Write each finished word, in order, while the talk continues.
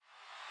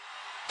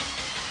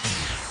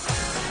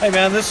Hey,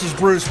 man, this is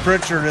Bruce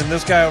Pritchard, and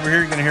this guy over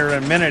here you're going to hear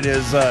in a minute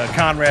is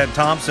Conrad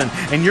Thompson,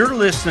 and you're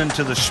listening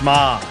to the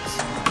Schmaz.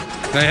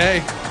 Hey,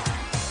 hey.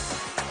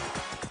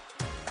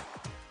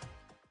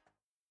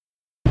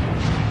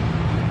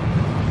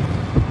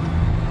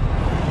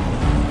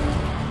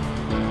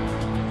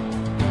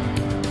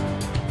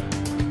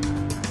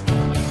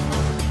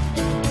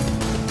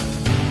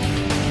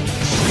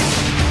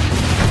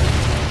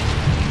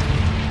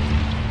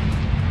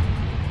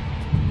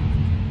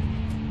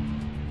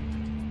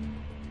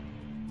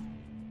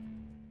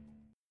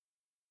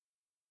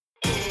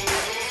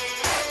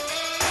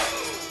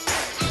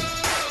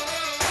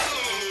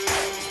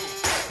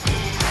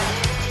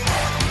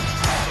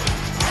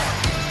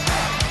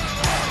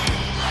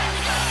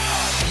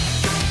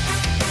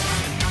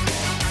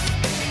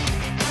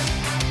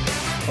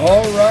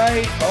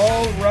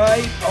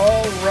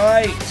 All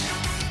right.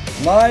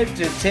 Live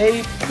to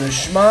tape, the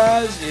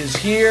Schmaz is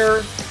here.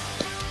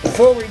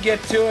 Before we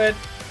get to it,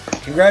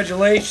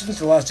 congratulations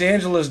to Los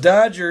Angeles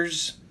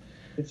Dodgers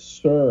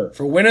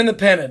for winning the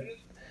pennant.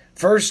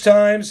 First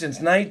time since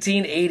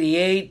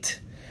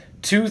 1988.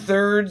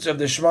 2/3 of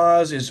the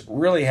Schmaz is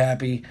really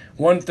happy.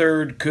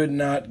 1/3 could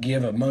not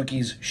give a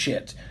monkey's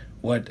shit.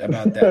 What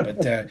about that?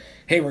 But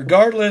hey,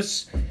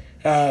 regardless,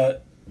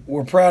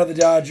 we're proud of the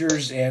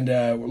Dodgers, and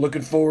we're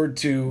looking forward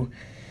to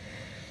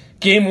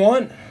Game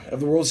 1 of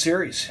the World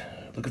Series.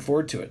 Looking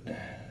forward to it.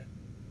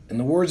 In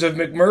the words of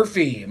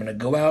McMurphy, I'm going to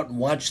go out and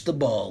watch the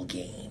ball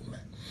game.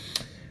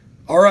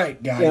 All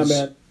right, guys. Yeah,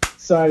 man.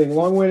 Exciting.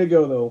 Long way to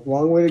go, though.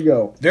 Long way to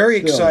go. Very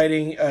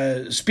exciting.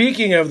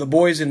 Speaking of the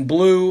boys in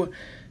blue,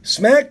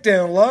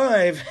 SmackDown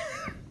Live.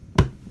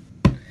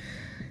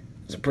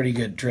 It's a pretty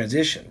good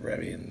transition. I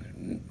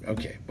mean,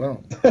 okay,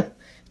 well,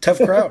 tough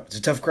crowd. It's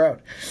a tough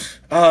crowd.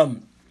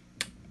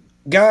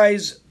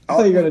 Guys,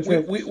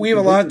 we have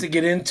a lot to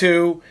get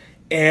into,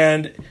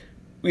 and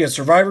we got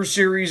Survivor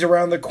Series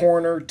around the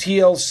corner.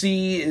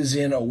 TLC is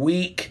in a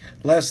week,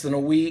 less than a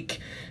week.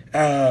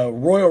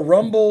 Royal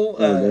Rumble.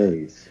 4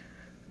 days.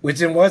 What's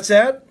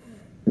that?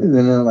 Isn't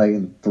it like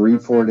in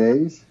 3-4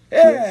 days?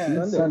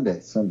 Yeah. Sunday.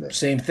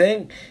 Same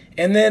thing.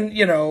 And then,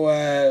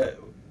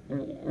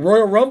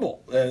 Royal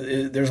Rumble.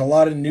 There's a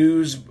lot of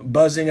news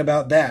buzzing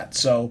about that.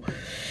 So,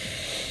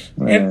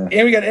 and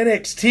we got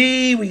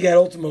NXT, we got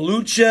Ultima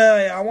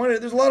Lucha.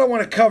 There's a lot I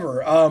want to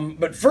cover.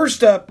 But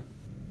first up,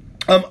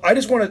 I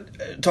just want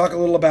to talk a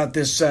little about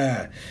this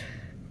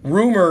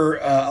rumor.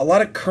 A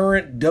lot of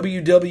current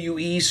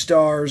WWE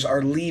stars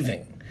are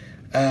leaving.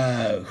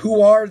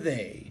 Who are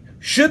they?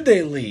 Should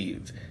they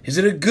leave? Is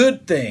it a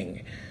good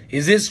thing?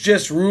 Is this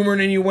just rumor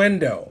and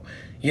innuendo?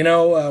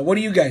 What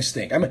do you guys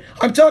think?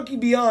 I'm talking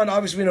beyond.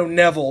 Obviously, we know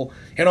Neville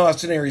and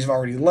Austin Aries have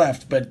already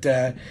left, but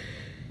this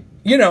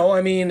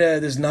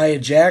Nia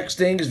Jax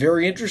thing is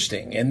very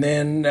interesting. And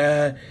then,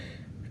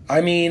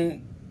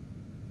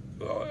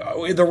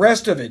 the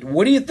rest of it.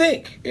 What do you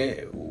think?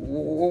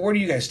 Where do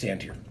you guys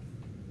stand here?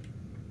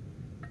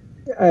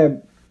 I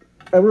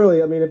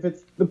if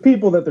it's the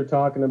people that they're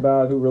talking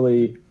about who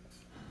really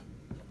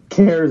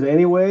cares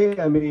anyway,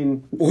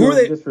 who are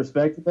they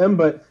disrespecting them?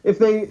 But if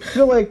they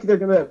feel like they're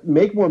going to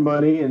make more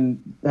money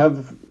and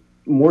have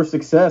more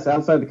success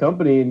outside the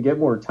company and get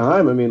more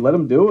time, let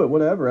them do it,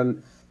 whatever.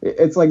 And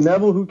it's like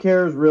Neville, who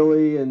cares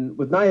really? And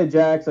with Nia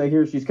Jax, I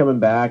hear she's coming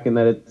back and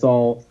that it's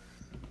all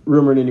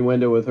rumor and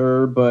innuendo with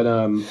her. But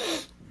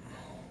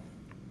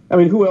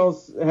who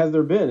else has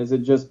there been? Has it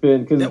just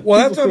been because that's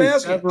what I'm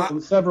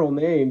asking. Several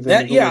names,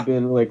 and there's only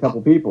been really a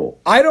couple people.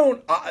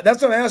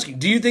 That's what I'm asking.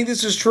 Do you think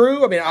this is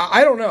true?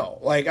 I don't know.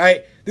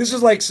 This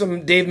is like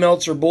some Dave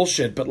Meltzer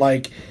bullshit. But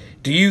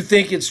do you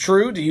think it's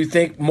true? Do you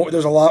think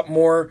there's a lot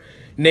more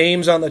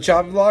names on the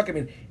chopping block?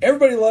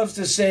 Everybody loves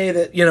to say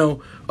that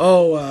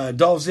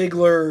Dolph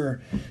Ziggler.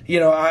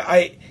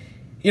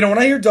 When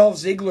I hear Dolph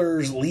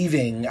Ziggler's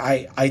leaving,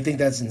 I think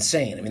that's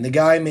insane. The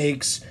guy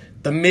makes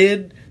the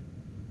mid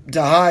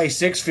to high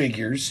six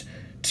figures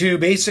to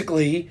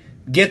basically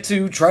get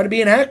to try to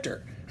be an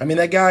actor.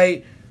 That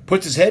guy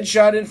puts his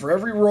headshot in for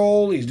every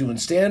role. He's doing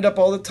stand-up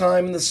all the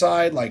time on the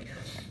side.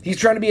 He's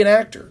trying to be an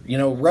actor.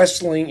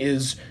 Wrestling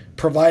is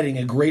providing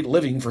a great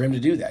living for him to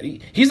do that.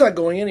 He's not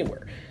going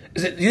anywhere.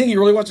 Do you think he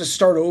really wants to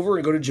start over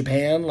and go to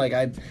Japan?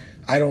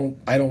 I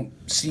don't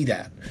see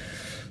that.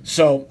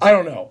 So, I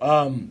don't know.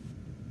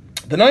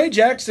 The Nia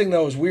Jax thing,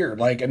 though, is weird.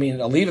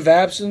 A leave of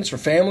absence for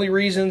family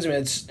reasons.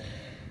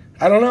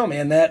 I don't know,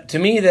 man. That to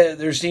me, that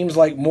there seems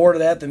like more to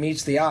that than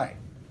meets the eye.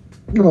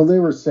 Well, they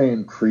were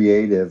saying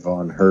creative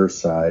on her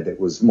side. It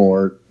was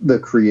more the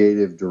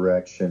creative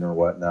direction or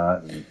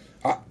whatnot.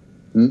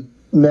 And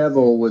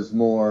Neville was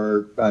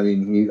more.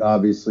 He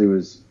obviously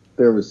was.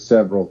 There was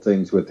several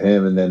things with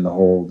him, and then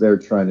they're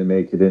trying to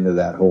make it into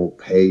that whole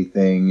pay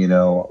thing.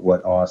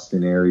 What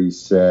Austin Aries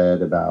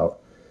said about,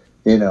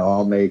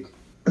 I'll make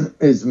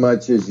as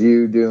much as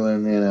you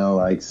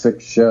doing,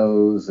 6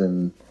 shows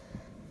and,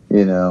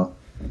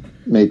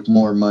 make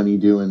more money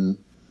doing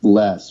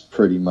less,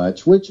 pretty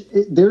much,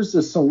 there's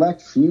a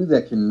select few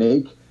that can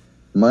make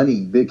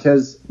money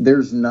because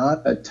there's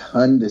not a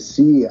ton to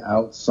see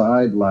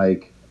outside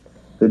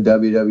the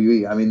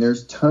WWE. I mean,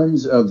 there's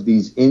tons of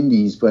these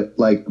indies, but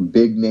like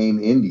big name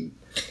indie,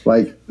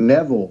 like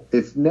Neville.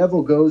 If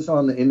Neville goes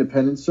on the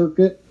independent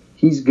circuit,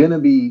 he's gonna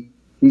be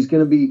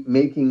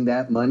making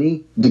that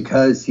money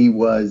because he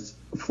was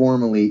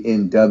formerly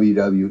in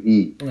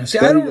WWE. See,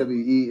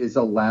 WWE is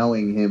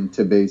allowing him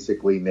to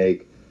basically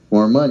make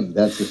more money.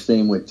 That's the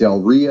same with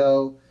Del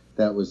Rio.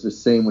 That was the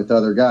same with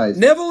other guys.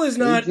 Neville is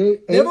not.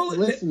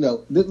 Listen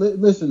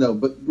though,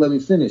 but let me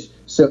finish.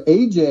 So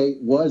AJ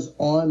was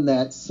on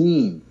that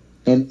scene,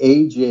 and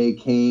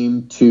AJ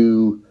came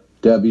to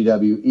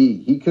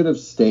WWE. He could have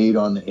stayed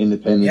on the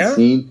independent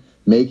scene,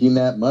 making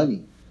that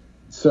money.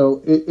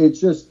 So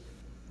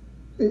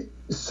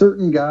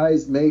certain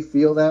guys may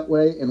feel that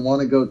way and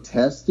want to go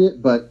test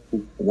it, but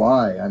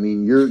why? I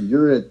mean,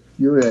 you're at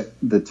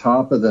the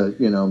top of the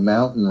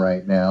mountain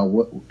right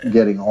now,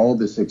 getting all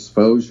this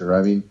exposure.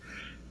 I mean,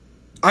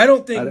 I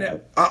don't think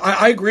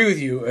I agree with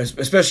you,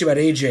 especially about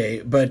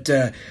AJ, but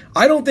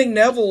I don't think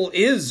Neville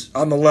is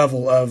on the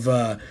level of.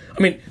 I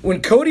mean,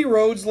 when Cody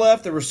Rhodes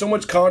left, there was so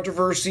much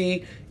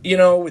controversy,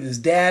 with his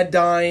dad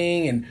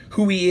dying and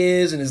who he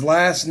is and his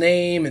last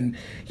name, and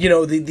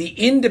the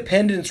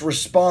independent's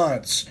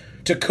response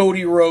to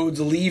Cody Rhodes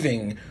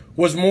leaving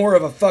was more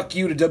of a fuck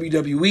you to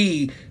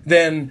WWE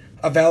than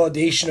a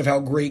validation of how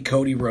great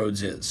Cody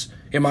Rhodes is,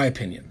 in my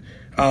opinion.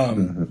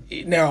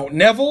 Now,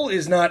 Neville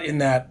is not in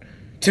that.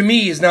 To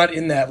me, he's not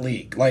in that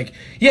league. Like,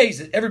 yeah,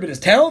 he's every bit as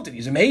talented.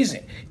 He's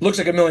amazing. He looks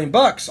like $1 million,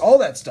 all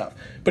that stuff.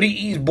 But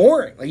he's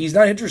boring. Like, he's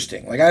not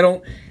interesting. Like, I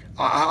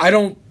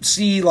don't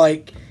see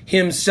like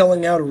him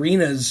selling out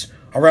arenas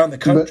around the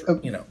country.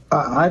 But,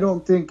 I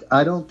don't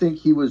think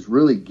he was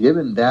really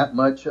given that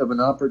much of an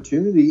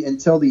opportunity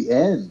until the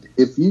end.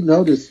 If you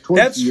notice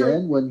towards the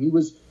end when he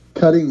was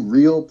cutting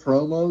real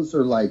promos,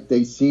 or like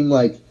they seemed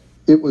like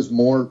it was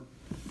more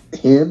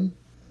him,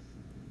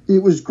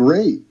 it was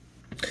great.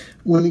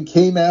 When he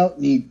came out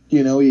and he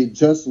had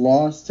just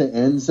lost to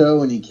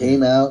Enzo, and he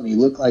came out and he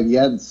looked like he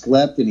hadn't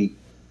slept, and he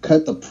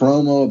cut the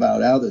promo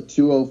about how the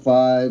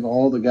 205,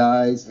 all the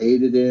guys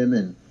hated him,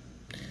 and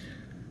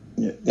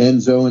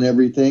Enzo and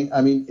everything.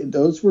 I mean,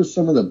 those were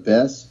some of the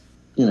best,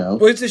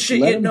 Well, it's a shame.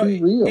 Let him be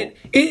real.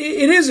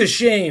 It is a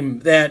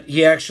shame that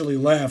he actually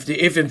left,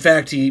 if in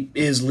fact he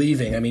is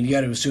leaving. I mean, you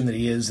got to assume that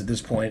he is at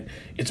this point.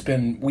 It's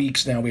been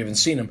weeks now. We haven't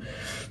seen him.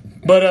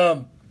 But,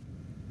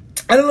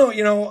 I don't know,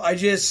 I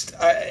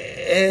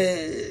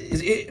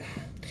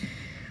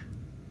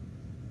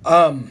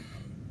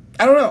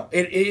don't know.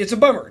 It's a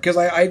bummer because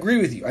I agree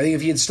with you. I think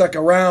if he had stuck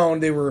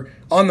around, they were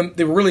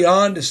really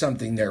on to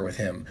something there with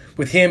him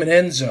and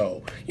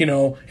Enzo,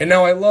 and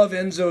now I love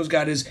Enzo's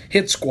got his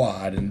hit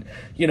squad, and,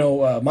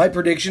 my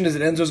prediction is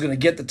that Enzo's going to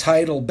get the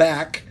title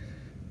back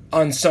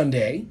on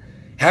Sunday,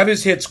 have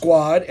his hit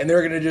squad, and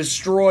they're going to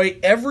destroy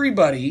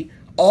everybody,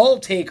 all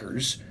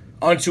takers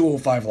on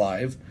 205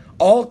 Live.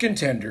 All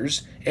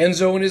contenders.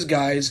 Enzo and his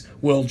guys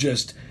will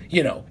just,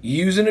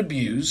 use and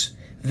abuse.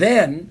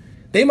 Then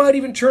they might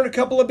even turn a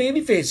couple of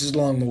baby faces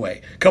along the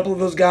way. A couple of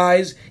those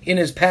guys in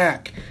his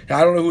pack. Now,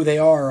 I don't know who they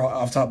are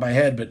off the top of my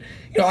head, but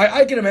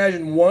I can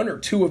imagine one or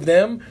two of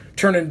them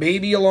turning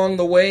baby along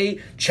the way,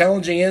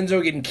 challenging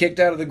Enzo, getting kicked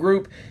out of the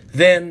group.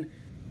 Then,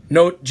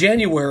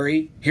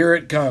 January, here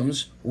it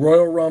comes,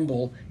 Royal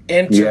Rumble,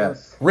 enter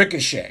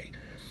Ricochet.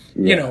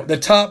 Yeah. The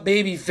top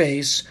baby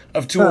face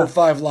of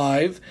 205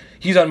 Live.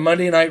 He's on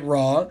Monday Night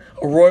Raw,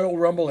 a Royal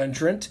Rumble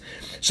entrant.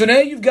 So now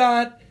you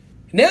got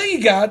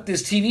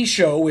this TV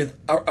show with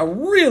a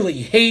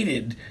really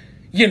hated,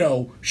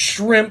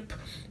 shrimp,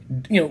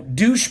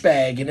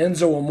 douchebag and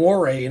Enzo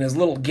Amore and his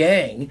little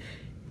gang,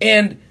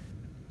 and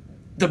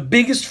the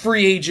biggest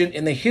free agent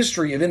in the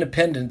history of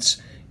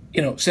independence,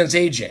 since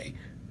AJ,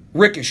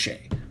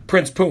 Ricochet,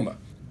 Prince Puma,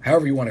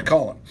 however you want to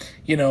call him,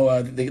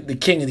 the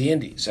king of the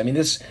indies. I mean,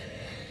 this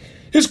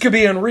could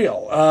be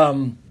unreal.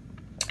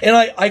 And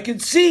I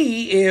could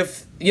see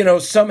if,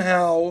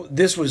 somehow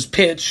this was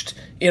pitched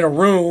in a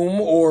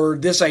room or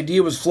this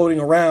idea was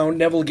floating around,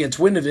 Neville gets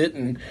wind of it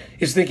and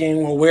is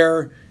thinking, well,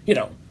 where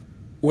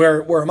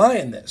am I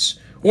in this?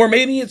 Or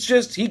maybe it's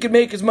just he could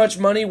make as much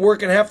money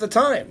working half the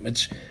time.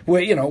 It's,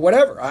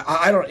 whatever.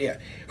 I don't,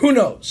 who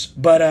knows?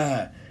 But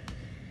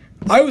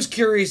I was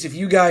curious if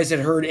you guys had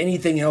heard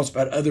anything else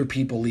about other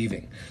people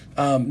leaving.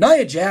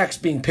 Nia Jax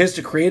being pissed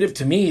at creative,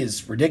 to me,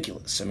 is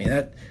ridiculous. I mean,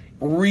 that's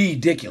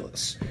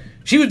ridiculous.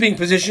 She was being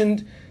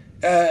positioned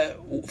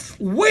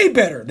way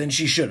better than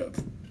she should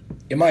have,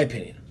 in my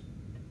opinion.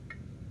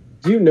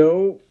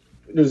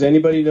 Does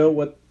anybody know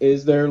what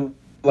is there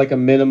like a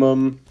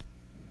minimum,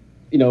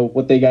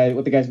 what the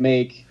guys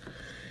make,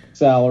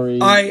 salary,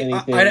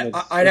 anything?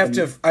 I'd have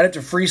to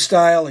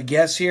freestyle a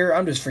guess here.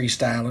 I'm just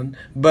freestyling,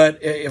 but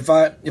if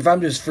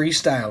I'm just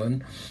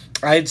freestyling,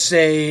 I'd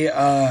say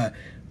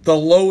the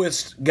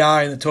lowest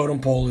guy in the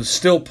totem pole is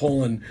still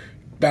pulling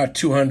about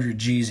 200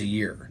 G's a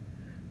year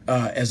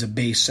as a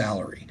base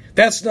salary.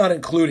 That's not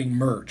including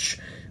merch.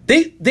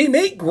 They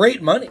make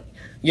great money.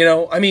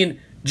 I mean,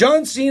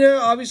 John Cena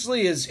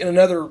obviously is in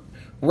another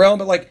realm,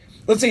 but like,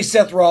 let's say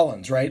Seth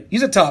Rollins, right?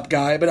 He's a top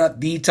guy, but not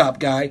the top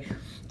guy.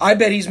 I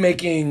bet he's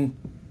making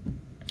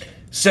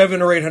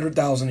 $700,000 or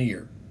 $800,000 a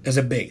year as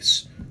a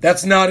base.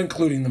 That's not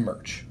including the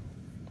merch.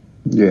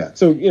 Yeah.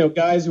 So,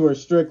 guys who are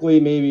strictly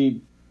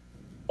maybe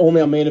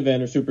only on main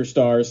event or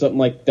superstar or something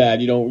like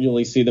that, you don't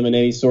really see them in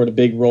any sort of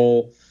big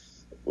role,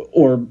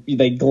 or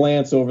they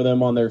glance over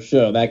them on their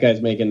show. That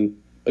guy's making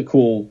a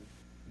cool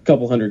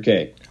couple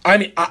 $100K. I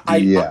mean,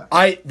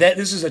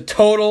 this is a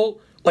total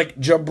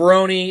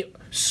jabroni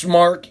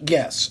smart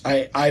guess.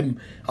 I'm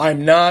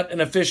not an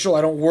official.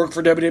 I don't work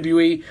for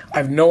WWE. I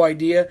have no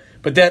idea.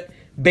 But that,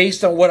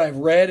 based on what I've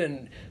read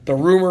and the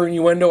rumor and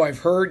innuendo I've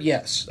heard,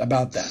 yes,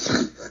 about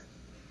that.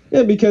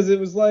 Yeah, because it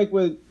was like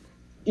with,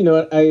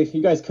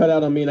 you guys cut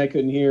out on me and I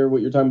couldn't hear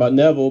what you're talking about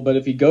Neville, but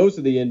if he goes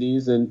to the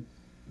Indies, and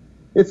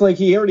it's like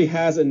he already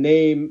has a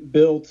name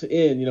built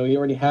in, he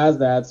already has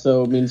that.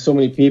 So, so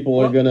many people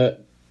are going to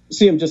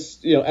see him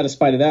just, out of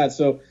spite of that.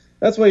 So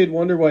that's why you'd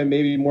wonder why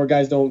maybe more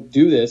guys don't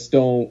do this,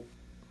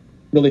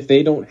 if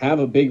they don't have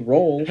a big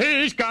role.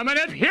 He's coming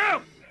to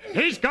puke!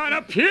 He's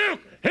gonna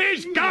puke!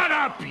 He's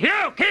gonna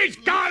puke! He's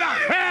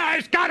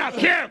gonna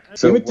puke!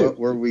 So what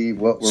were we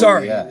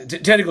Sorry, we at?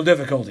 Technical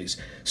difficulties.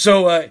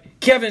 So,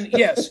 Kevin,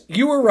 yes,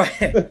 you were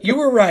right. You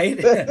were right.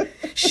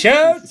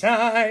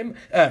 Showtime.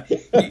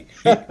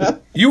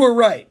 You were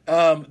right.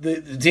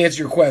 To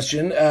answer your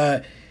question,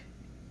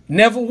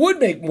 Neville would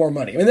make more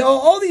money.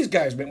 All these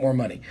guys make more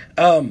money.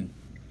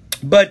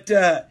 But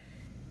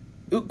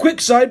quick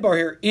sidebar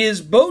here.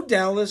 Is Bo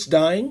Dallas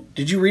dying?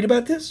 Did you read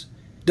about this?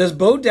 Does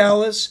Bo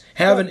Dallas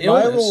have an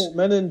illness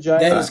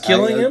that is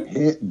killing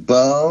him?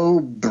 Bo,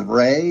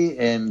 Bray,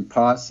 and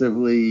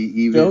possibly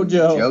even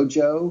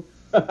JoJo.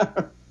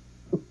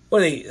 What,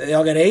 they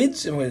all got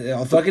AIDS? And they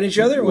all fucking each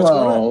other? What's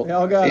going on? They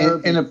all got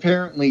and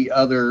apparently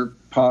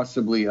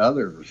possibly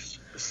others.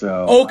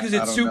 So because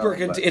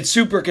it's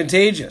super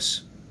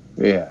contagious.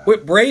 Yeah.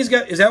 Wait, Bray's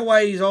got. Is that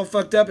why he's all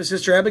fucked up? His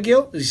sister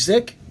Abigail? Is he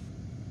sick?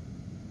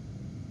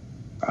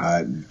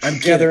 I'm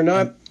kidding.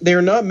 Yeah,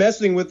 they're not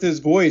messing with his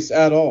voice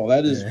at all.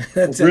 That is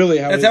that's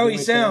how he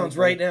sounds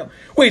right now.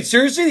 Wait,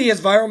 seriously, he has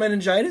viral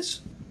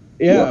meningitis?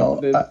 Yeah,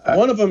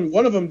 one of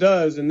them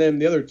does, and then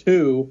the other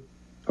two,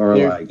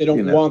 they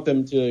don't want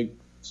them to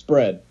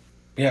spread.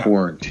 Yeah,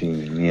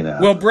 quarantine.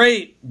 Well,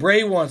 Bray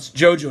wants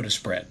JoJo to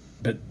spread,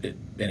 but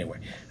anyway.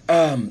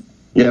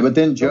 Yeah, but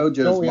then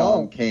JoJo's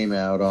mom came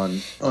out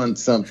on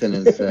something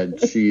and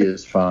said she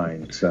is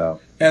fine, so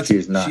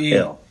she's not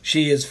ill.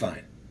 She is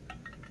fine.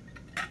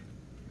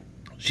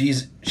 She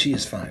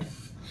is fine.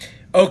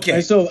 Okay.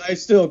 I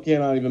still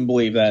cannot even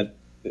believe that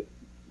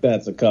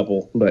that's a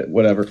couple, but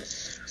whatever.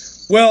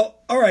 Well,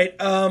 all right.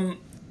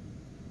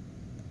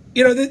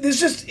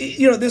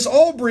 This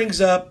all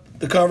brings up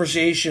the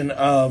conversation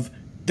of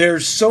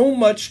there's so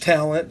much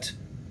talent,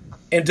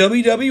 and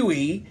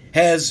WWE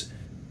has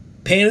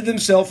painted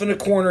themselves in a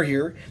corner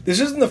here. This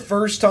isn't the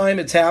first time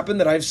it's happened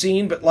that I've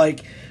seen, but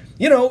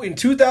in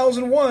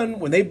 2001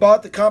 when they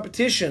bought the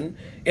competition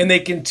and they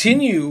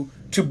continue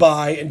to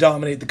buy and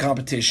dominate the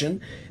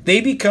competition,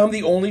 they become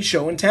the only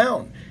show in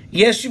town.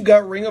 Yes, you've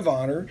got Ring of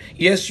Honor.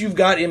 Yes, you've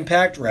got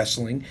Impact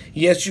Wrestling.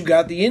 Yes, you've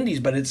got the Indies,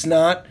 but it's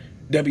not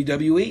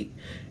WWE.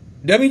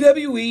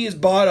 WWE has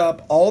bought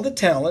up all the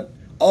talent,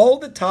 all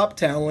the top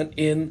talent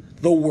in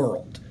the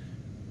world,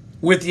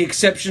 with the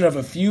exception of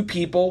a few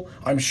people.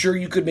 I'm sure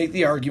you could make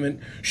the argument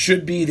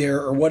should be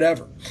there or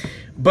whatever.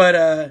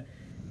 But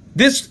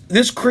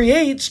this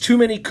creates too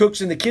many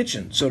cooks in the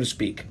kitchen, so to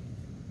speak.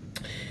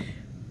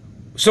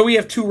 So we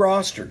have two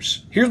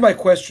rosters. Here's my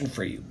question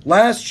for you.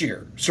 Last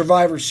year,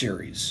 Survivor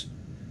Series,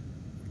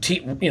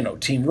 Team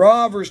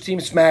Raw versus Team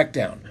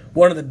SmackDown,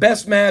 one of the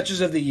best matches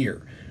of the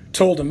year.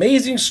 Told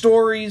amazing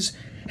stories,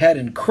 had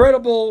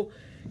incredible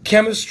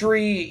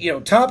chemistry,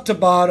 top to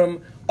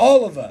bottom.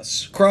 All of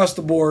us, across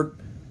the board,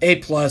 A+,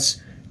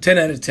 10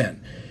 out of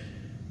 10.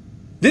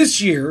 This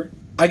year,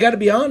 I got to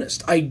be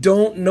honest, I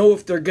don't know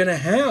if they're going to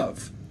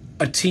have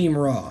a Team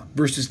Raw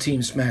versus Team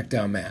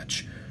SmackDown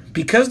match.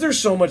 Because there's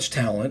so much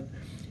talent,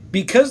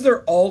 because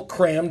they're all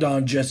crammed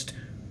on just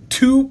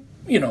two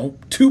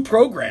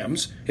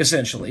programs,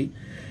 essentially,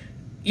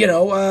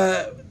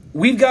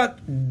 we've got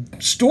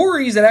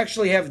stories that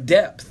actually have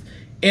depth.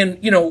 And,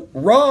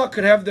 Raw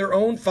could have their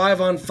own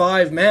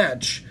 5-on-5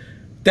 match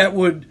that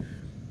would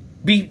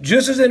be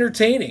just as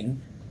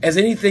entertaining as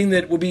anything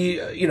that would be,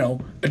 a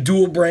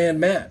dual brand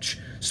match.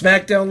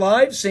 SmackDown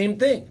Live, same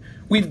thing.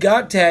 We've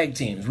got tag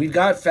teams, we've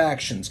got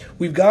factions,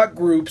 we've got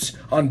groups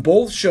on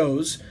both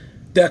shows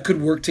that could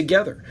work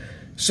together.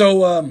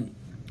 So,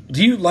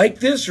 do you like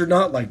this or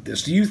not like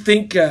this? Do you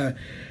think,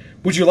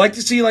 would you like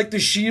to see the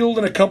Shield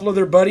and a couple of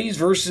their buddies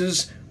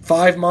versus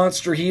 5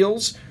 monster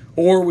heels?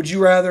 Or would you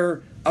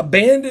rather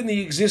abandon the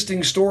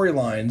existing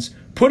storylines,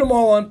 put them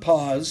all on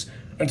pause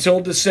until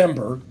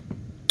December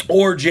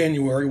or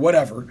January,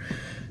 whatever,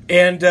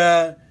 and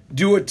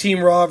do a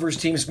Team Raw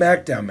versus Team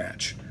SmackDown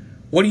match?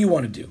 What do you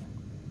want to do?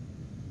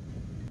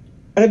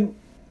 I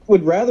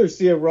would rather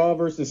see a Raw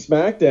versus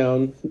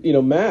SmackDown,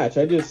 match.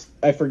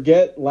 I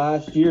forget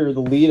last year,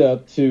 the lead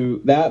up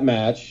to that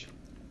match.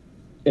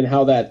 and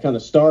how that kind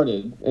of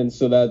started. And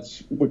so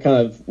that's what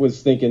kind of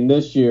was thinking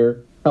this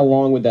year. How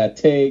long would that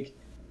take?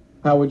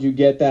 How would you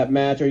get that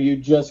match? Are you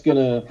just going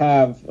to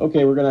have,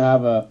 okay, we're going to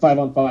have a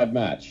 5-on-5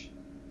 match?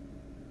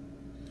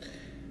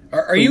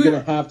 Are you going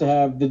to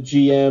have the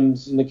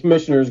GMs and the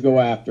commissioners go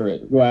after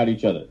it, go at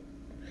each other?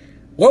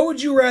 What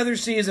would you rather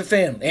see as a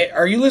fan?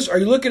 Are you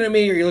looking at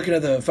me, or are you looking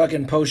at the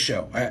fucking post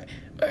show?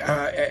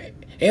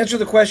 Answer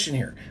the question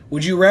here.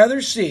 Would you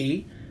rather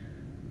see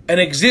an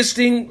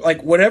existing,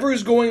 like whatever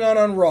is going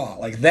on Raw,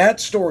 like that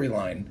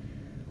storyline,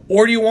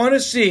 or do you want to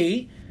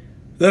see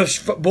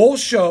both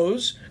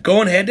shows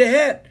going head to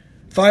head,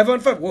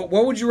 5-on-5?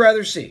 What would you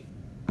rather see?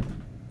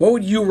 What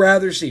would you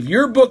rather see if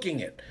you're booking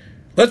it?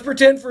 Let's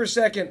pretend for a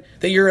second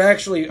that you're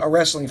actually a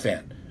wrestling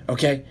fan.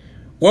 Okay,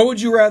 what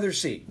would you rather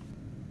see?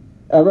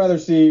 I'd rather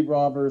see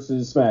Raw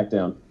versus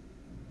SmackDown.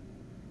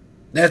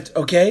 That's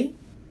okay?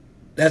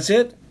 That's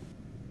it?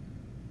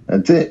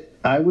 That's it.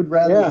 I would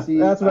rather see...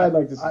 that's what I'd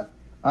like to see.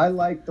 I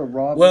like the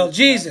Raw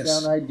versus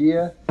SmackDown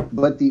idea,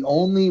 but the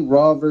only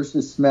Raw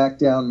versus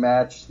SmackDown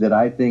match that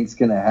I think is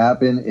going to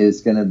happen is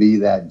going to be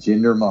that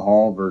Jinder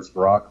Mahal versus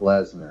Brock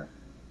Lesnar.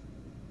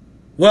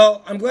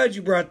 Well, I'm glad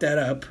you brought that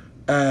up.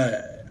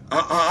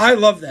 I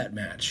love that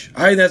match.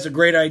 I think that's a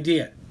great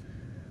idea.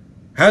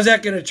 How's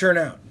that going to turn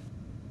out?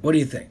 What do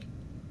you think?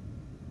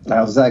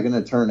 How's that going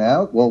to turn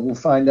out? Well, we'll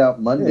find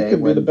out Monday. It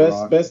could be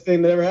the best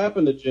thing that ever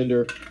happened to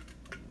Jinder.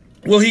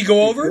 Will he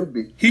go over?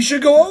 He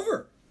should go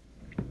over.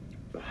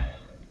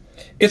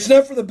 It's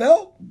not for the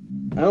belt.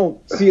 I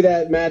don't see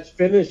that match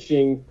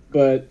finishing,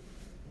 but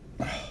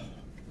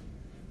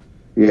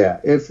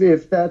yeah,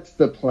 if that's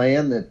the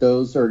plan, that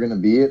those are going to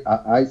be it,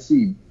 I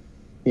see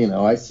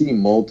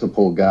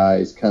multiple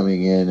guys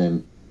coming in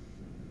and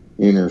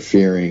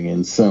interfering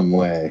in some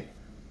way.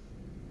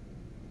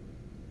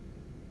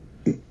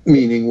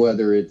 Meaning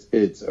whether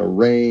it's a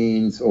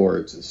Reigns or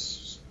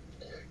it's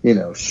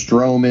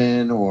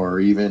Strowman, or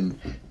even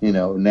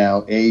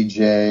now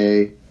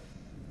AJ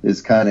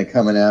is kind of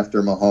coming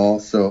after Mahal.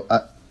 So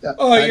I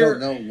don't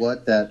know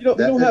what that. You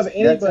don't have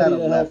anybody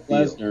to help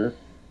Lesnar.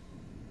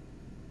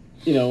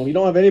 You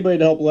don't have anybody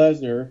to help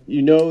Lesnar.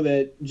 You know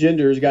that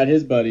Jinder's got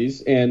his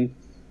buddies, and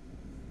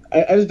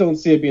I just don't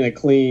see it being a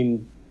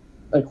clean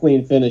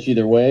finish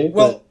either way.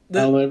 Well, I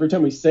don't know. Every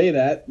time we say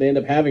that, they end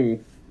up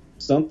having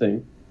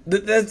something.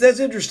 That's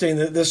interesting.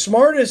 The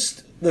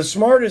smartest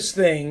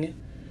thing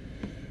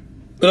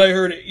that I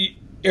heard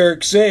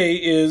Eric say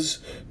is,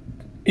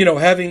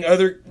 having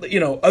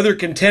other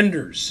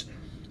contenders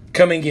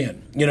coming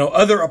in,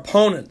 other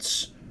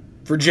opponents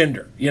for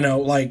Jinder,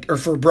 or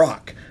for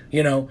Brock.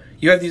 You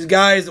have these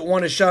guys that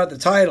want a shot at the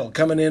title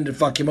coming in to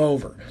fuck him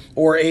over,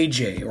 or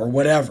AJ, or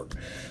whatever.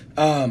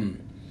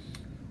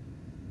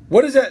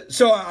 What is that?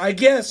 So I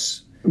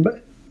guess,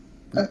 but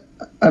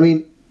I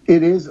mean,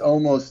 it is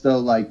almost though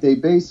like they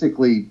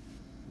basically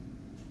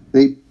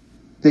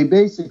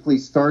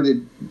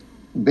started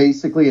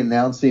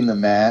announcing the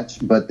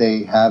match, but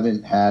they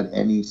haven't had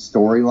any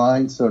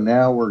storyline. So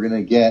now we're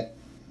gonna get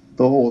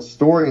the whole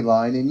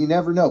storyline, and you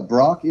never know.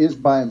 Brock is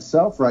by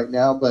himself right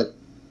now, but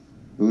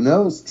who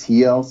knows?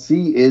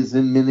 TLC is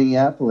in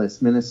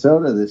Minneapolis,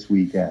 Minnesota this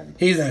weekend.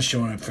 He's not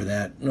showing up for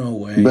that. No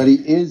way. But he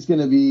is going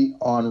to be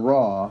on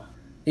Raw.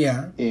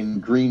 Yeah. In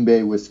Green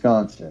Bay,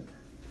 Wisconsin.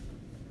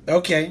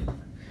 Okay.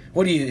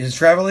 What are you, his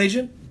travel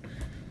agent?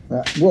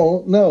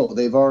 Well, no.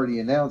 They've already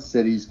announced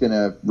that he's going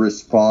to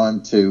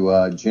respond to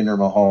Jinder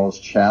Mahal's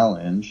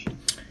challenge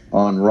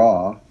on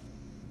Raw.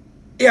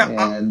 Yeah.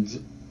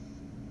 And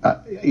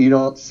you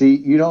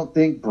don't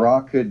think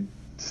Brock could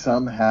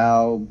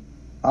somehow...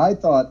 I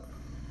thought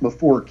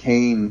before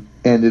Kane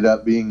ended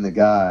up being the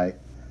guy,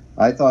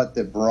 I thought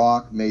that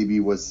Brock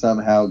maybe was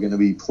somehow going to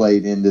be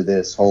played into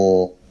this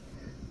whole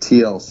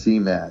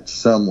TLC match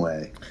some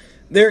way.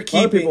 A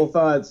lot of people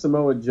thought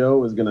Samoa Joe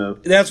was going to.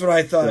 That's what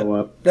I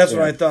thought. That's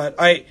what I thought.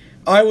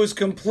 I was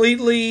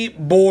completely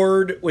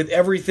bored with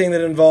everything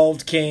that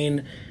involved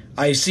Kane.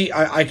 I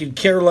could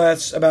care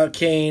less about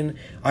Kane.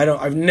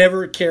 I've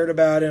never cared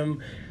about him.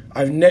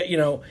 Him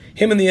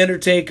and the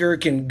Undertaker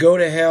can go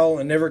to hell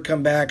and never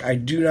come back. I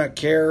do not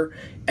care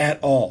at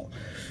all.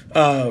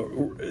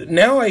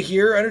 Now I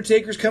hear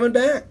Undertaker's coming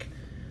back,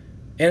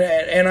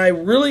 and I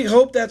really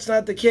hope that's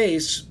not the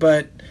case.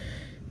 But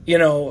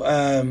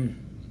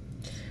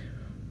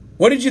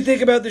what did you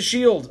think about the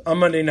Shield on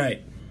Monday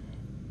night?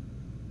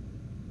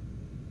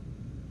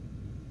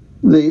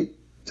 They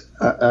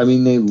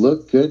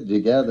look good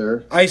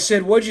together. I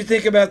said, what did you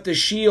think about the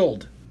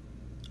Shield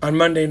on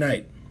Monday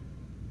night?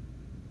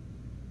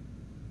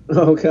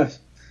 Oh gosh,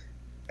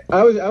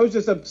 I was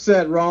just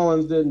upset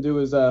Rollins didn't do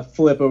his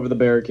flip over the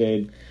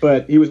barricade,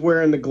 but he was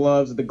wearing the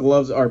gloves. The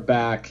gloves are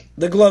back.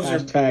 The gloves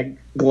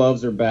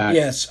gloves are back.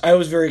 Yes, I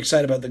was very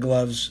excited about the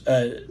gloves.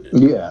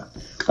 Yeah,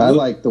 I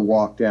like the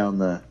walk down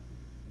the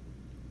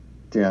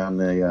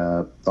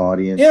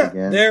audience. Yeah,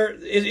 again.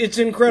 It's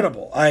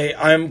incredible.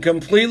 I'm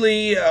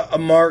completely a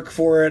mark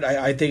for it.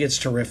 I think it's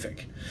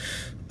terrific.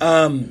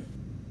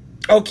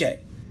 Okay,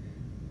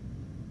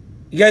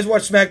 you guys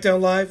watch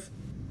SmackDown Live?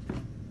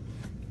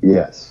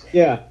 Yes.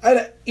 Yeah.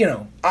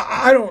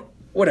 I don't.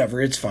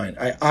 Whatever. It's fine.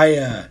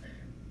 The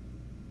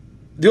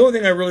only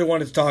thing I really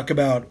wanted to talk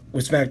about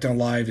with SmackDown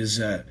Live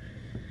is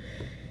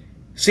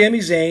Sami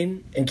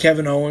Zayn and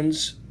Kevin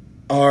Owens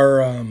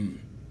are.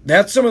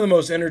 That's some of the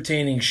most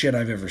entertaining shit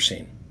I've ever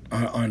seen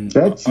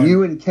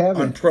you and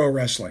Kevin on pro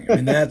wrestling. I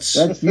mean, that's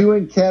you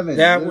and Kevin.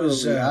 That Literally,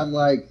 was. I'm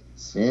like,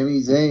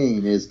 Sami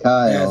Zayn is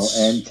Kyle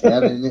and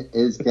Kevin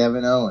is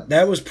Kevin Owens.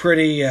 That was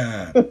pretty.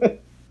 That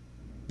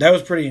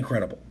was pretty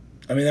incredible.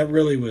 I mean, that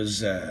really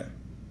was. They're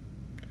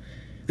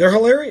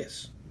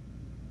hilarious.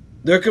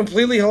 They're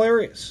completely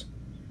hilarious.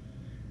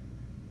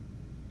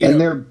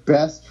 They're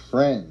best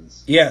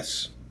friends.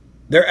 Yes,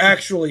 they're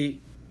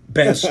actually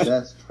best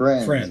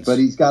friends. But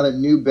he's got a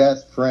new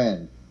best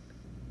friend.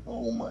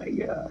 Oh my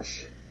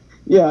gosh.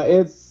 Yeah,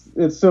 it's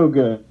so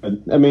good.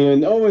 I mean,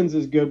 and Owens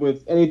is good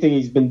with anything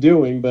he's been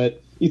doing,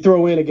 but you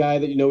throw in a guy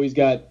that he's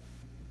got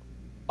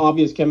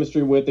obvious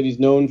chemistry with, that he's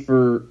known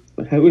for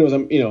who knows,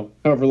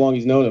 however long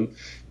he's known him.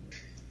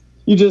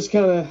 You just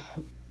kind of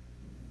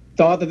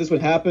thought that this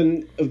would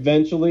happen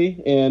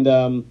eventually,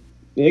 and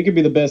it could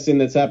be the best thing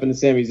that's happened to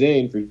Sami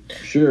Zayn for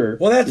sure.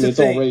 Well, that's the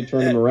thing. It's already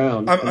turned him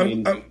around.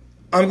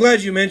 I'm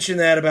glad you mentioned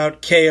that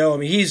about KO. I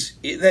mean,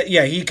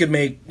 he could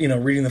make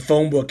reading the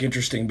phone book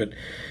interesting, but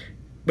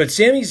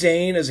Sami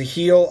Zayn as a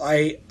heel,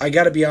 I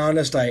got to be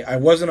honest, I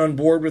wasn't on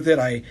board with it.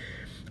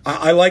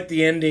 I liked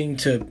the ending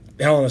to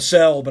Hell in a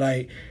Cell, but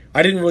I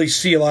didn't really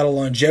see a lot of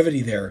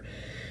longevity there.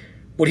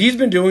 What he's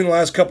been doing the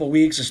last couple of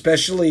weeks,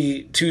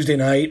 especially Tuesday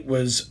night,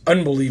 was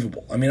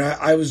unbelievable. I mean,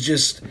 I was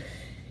just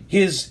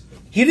he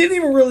didn't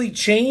even really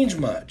change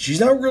much.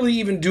 He's not really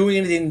even doing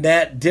anything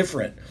that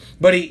different,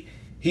 but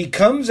he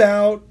comes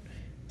out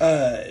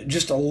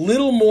just a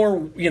little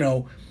more,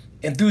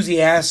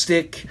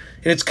 enthusiastic,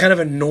 and it's kind of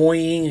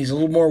annoying. He's a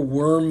little more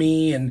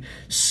wormy and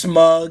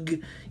smug,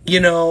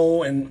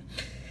 and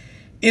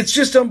it's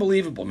just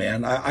unbelievable,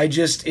 man.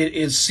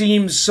 It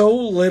seems so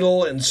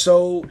little, and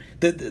so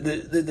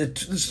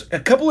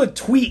a couple of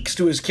tweaks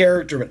to his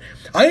character, but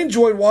I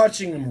enjoy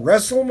watching him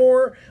wrestle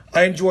more.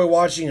 I enjoy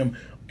watching him,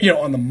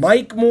 on the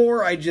mic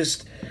more.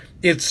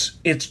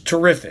 It's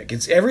terrific.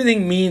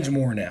 Everything means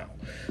more now.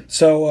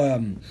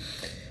 So,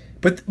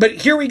 but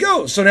here we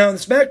go. So now on the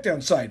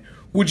SmackDown side,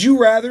 would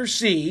you rather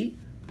see?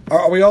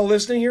 Are we all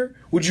listening here?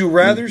 Would you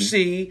rather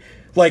see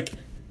like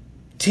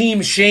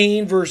Team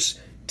Shane versus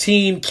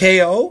Team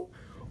KO,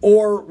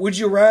 or would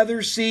you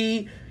rather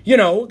see the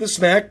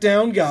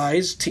SmackDown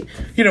guys?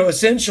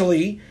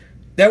 Essentially,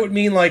 that would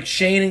mean like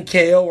Shane and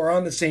KO are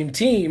on the same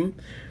team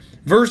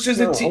versus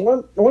a team.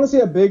 I want to see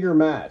a bigger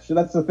match.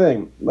 That's the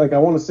thing. Like I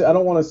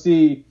don't want to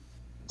see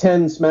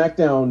 10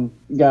 SmackDown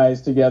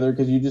guys together,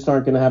 because you just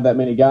aren't going to have that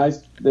many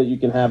guys that you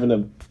can have in a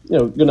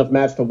good enough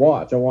match to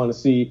watch. I want to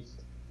see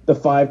the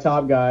 5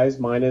 top guys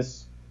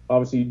minus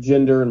obviously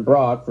Jinder and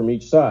Brock from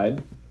each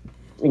side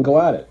and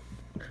go at it.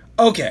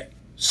 Okay,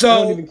 so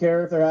I don't even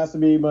care if there has to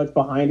be much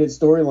behind it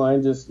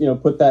storyline. Just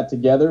put that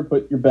together.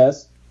 Put your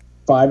best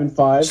 5 and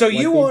 5. So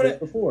you want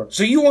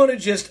to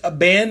just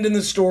abandon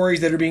the stories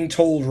that are being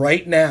told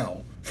right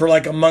now for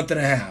like a month and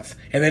a half,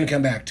 and then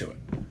come back to it.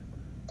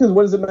 Because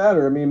what does it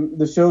matter? I mean,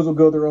 the shows will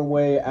go their own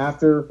way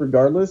after,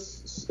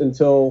 regardless,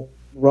 until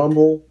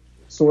Rumble,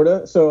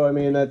 sorta. So I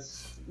mean,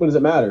 what does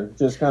it matter?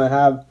 Just kind of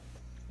have,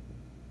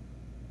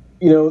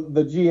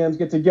 the GMs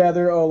get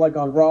together. Oh, like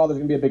on Raw, there's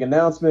gonna be a big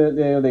announcement.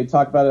 They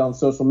talk about it on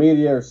social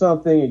media or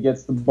something. It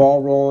gets the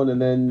ball rolling,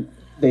 and then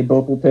they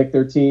both will pick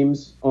their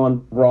teams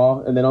on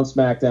Raw and then on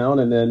SmackDown,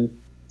 and then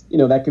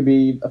that could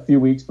be a few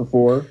weeks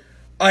before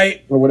or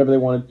whatever they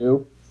want to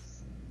do.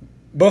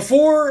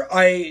 Before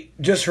I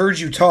just heard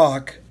you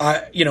talk,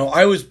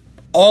 I was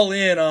all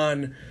in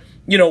on,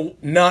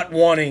 not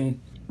wanting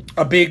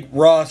a big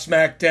Raw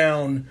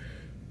SmackDown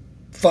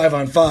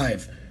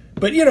 5-on-5.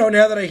 But now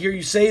that I hear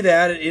you say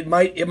that, it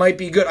might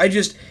be good.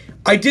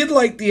 I did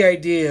like the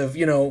idea of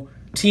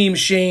Team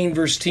Shane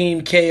versus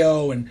Team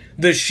KO and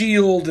the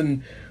Shield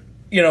and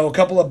a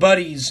couple of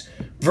buddies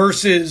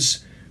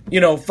versus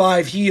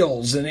 5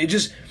 heels, and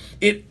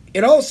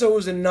it also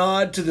is a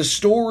nod to the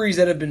stories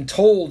that have been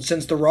told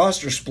since the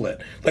roster split.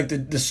 Like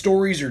the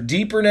stories are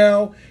deeper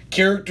now,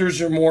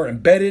 characters are more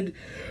embedded.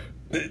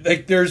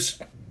 Like there's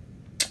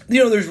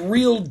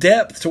real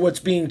depth to what's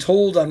being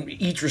told on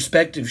each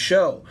respective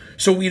show.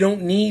 So we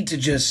don't need to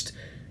just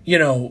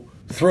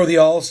throw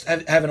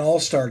have an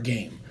all-star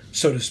game,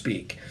 so to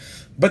speak.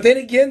 But then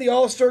again, the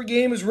all-star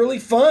game is really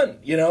fun,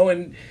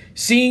 and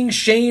seeing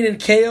Shane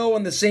and KO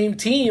on the same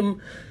team,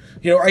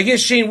 I guess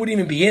Shane wouldn't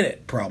even be in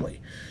it probably.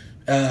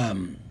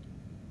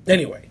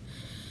 Anyway.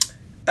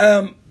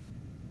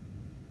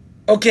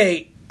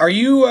 Okay, are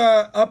you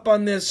up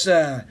on this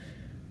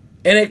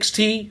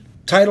NXT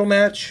title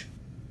match?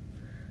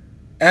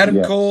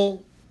 Adam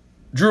Cole,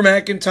 Drew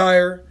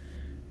McIntyre,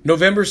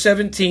 November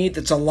 17th.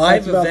 It's a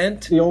live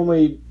event. The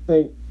only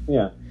thing,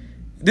 yeah.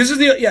 This is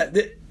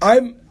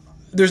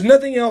there's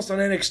nothing else on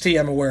NXT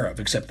I'm aware of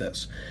except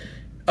this.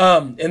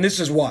 And this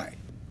is why.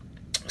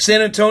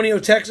 San Antonio,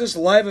 Texas,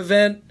 live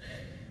event.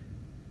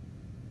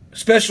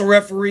 Special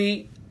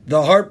referee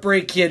the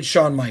Heartbreak Kid,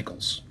 Shawn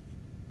Michaels.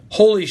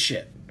 Holy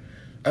shit.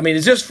 I mean,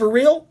 is this for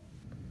real?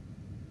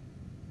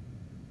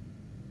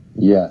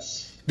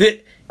 Yes.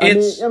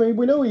 I mean,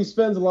 we know he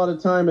spends a lot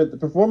of time at the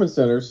Performance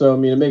Center, so I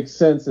mean, it makes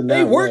sense in that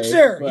he works way,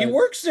 there. but... He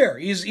works there.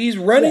 He's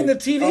running the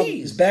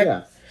TVs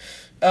back.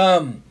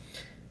 Yeah.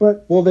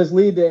 But will this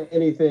lead to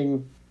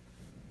anything?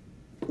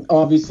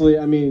 Obviously,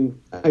 I mean,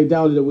 I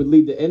doubted it would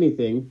lead to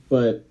anything,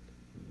 but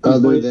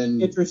other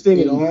than interesting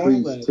and all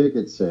increased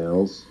ticket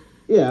sales.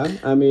 Yeah,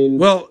 I mean,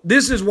 well,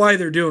 this is why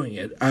they're doing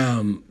it.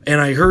 And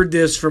I heard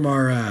this from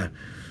our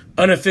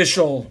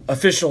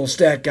official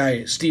stat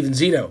guy, Steven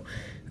Zito.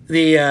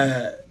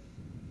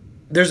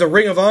 There's a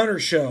Ring of Honor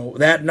show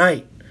that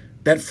night,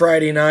 that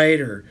Friday night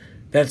or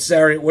that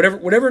Saturday,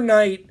 whatever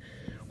night.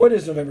 What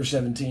is November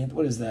 17th?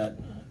 What is that?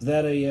 Is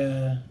that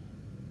a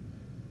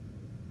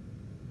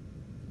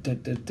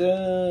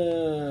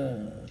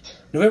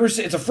November?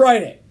 It's a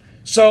Friday.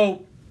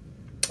 So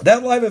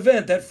that live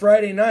event that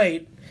Friday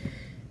night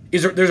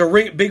there's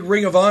a big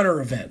Ring of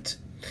Honor event.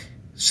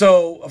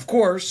 So of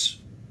course,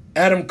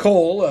 Adam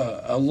Cole,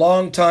 a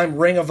longtime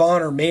Ring of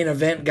Honor main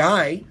event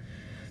guy,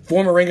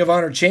 former Ring of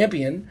Honor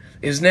champion,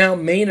 is now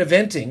main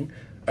eventing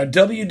a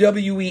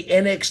WWE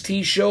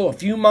NXT show a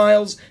few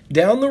miles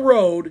down the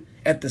road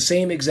at the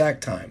same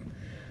exact time.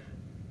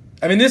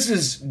 I mean, this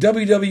is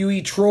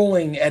WWE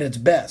trolling at its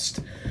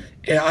best.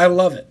 Yeah, I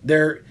love it.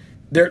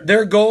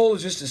 Their goal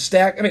is just to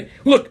stack. I mean,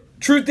 look,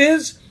 truth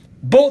is,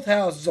 both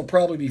houses will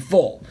probably be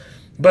full.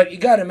 But you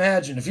got to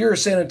imagine, if you're a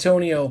San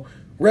Antonio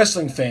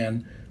wrestling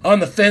fan on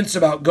the fence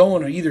about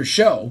going to either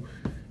show,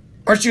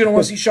 aren't you going to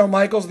want to see Shawn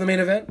Michaels in the main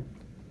event?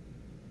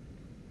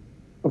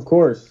 Of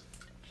course.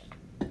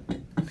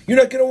 You're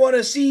not going to want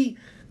to see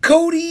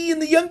Cody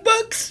and the Young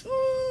Bucks?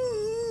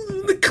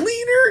 Ooh, the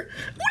cleaner.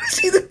 I want to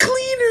see the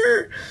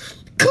cleaner.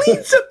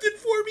 Clean something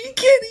for me,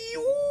 Kenny.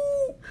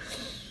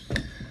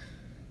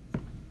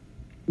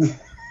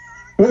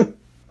 Ooh.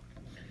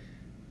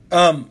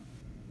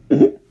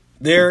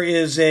 There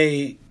is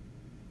a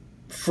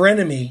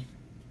frenemy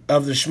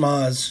of the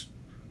schmaz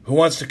who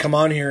wants to come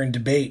on here and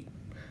debate.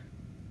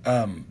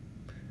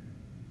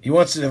 He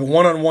wants to have a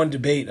one-on-one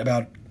debate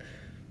about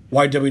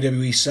why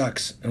WWE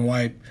sucks and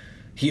why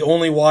he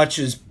only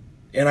watches,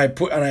 and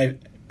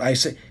I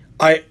say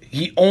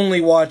he only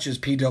watches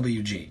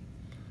PWG.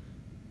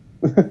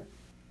 Do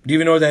you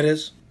even know what that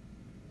is?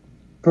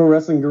 Pro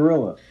Wrestling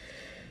Guerrilla.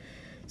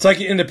 It's like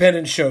an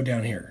independent show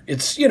down here.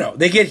 It's,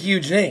 they get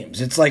huge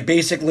names. It's like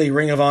basically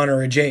Ring of Honor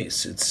or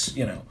Jace. It's,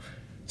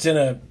 it's in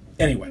a,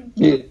 anyway.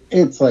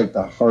 It's like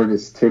the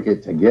hardest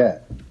ticket to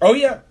get. Oh,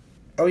 yeah.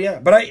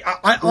 But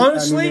I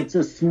honestly... I mean, it's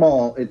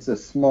a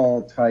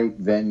small, tight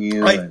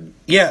venue.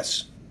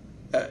 Yes.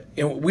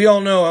 We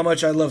all know how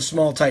much I love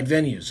small, tight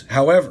venues.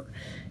 However,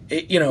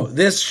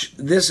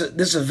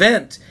 this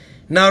event,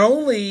 not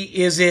only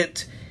is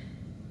it,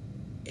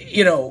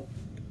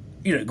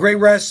 great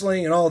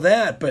wrestling and all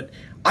that, but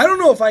I don't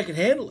know if I can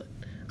handle it.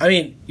 I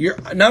mean,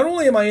 not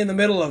only am I in the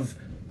middle of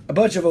a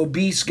bunch of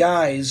obese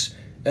guys,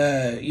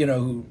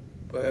 who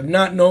have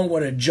not known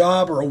what a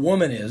job or a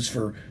woman is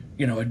for,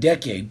 a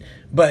decade,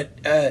 but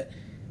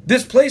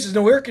this place is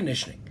no air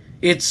conditioning.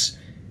 It's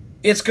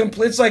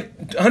complete. It's like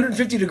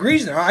 150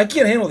 degrees there. I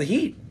can't handle the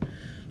heat.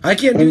 I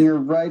can't. And you're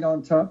right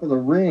on top of the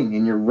ring,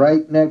 and you're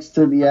right next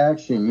to the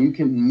action. You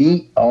can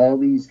meet all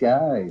these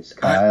guys,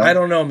 Kyle. I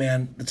don't know,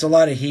 man. It's a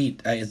lot of heat.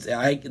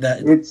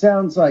 It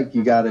sounds like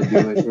you got to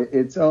do it.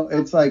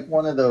 It's like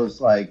one of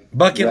those like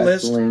bucket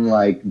wrestling, list,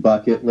 like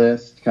bucket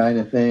list kind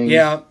of thing.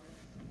 Yeah,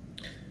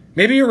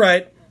 maybe you're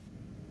right.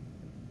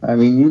 I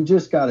mean, you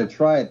just got to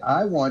try it.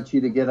 I want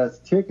you to get us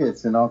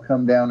tickets, and I'll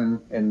come down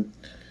and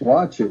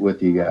watch it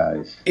with you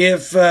guys.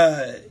 If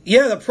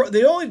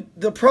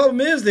the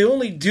problem is they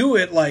only do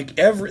it like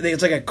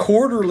it's like a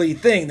quarterly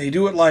thing. They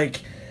do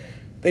like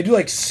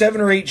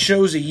 7 or 8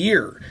 shows a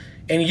year,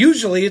 and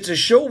usually it's a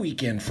show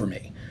weekend for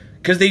me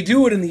because they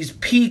do it in these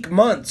peak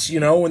months.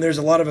 When there's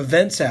a lot of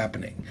events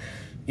happening.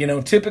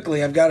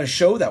 Typically I've got a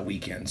show that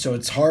weekend, so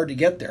it's hard to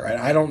get there.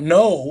 I don't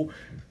know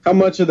how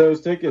much of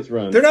those tickets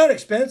run. They're not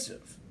expensive.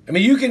 I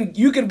mean,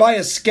 you can buy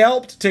a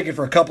scalped ticket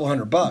for a couple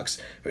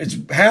 $100. It's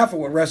half of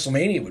what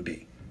WrestleMania would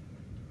be.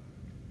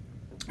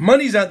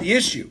 Money's not the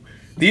issue.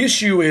 The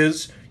issue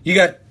is you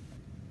got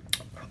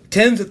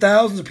tens of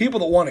thousands of people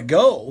that want to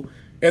go,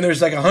 and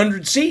there's like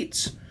 100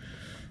 seats.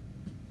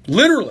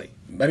 Literally.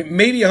 I mean,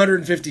 maybe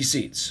 150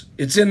 seats.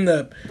 It's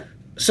in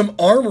some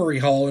armory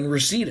hall in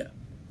Reseda.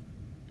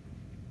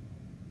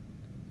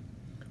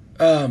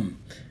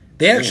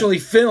 They actually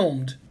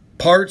filmed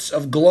parts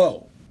of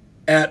Glow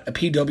at a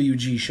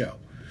PWG show.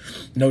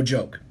 No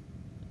joke.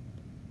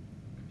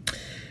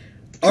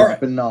 All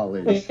right.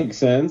 Knowledge. Makes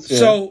sense.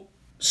 Yeah.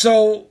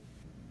 So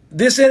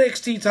this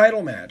NXT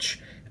title match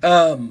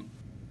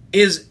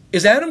is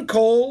Adam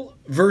Cole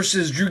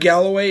versus Drew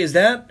Galloway. Is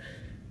that,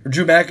 or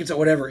Drew McIntyre,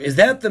 whatever? Is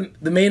that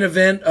the main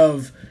event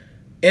of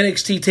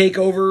NXT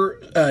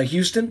Takeover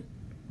Houston?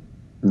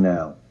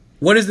 No.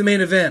 What is the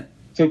main event?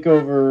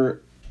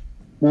 Takeover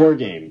War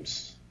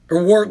Games.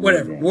 Or War,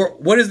 whatever. War,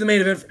 what is the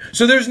main event?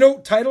 So there's no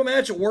title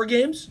match at War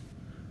Games?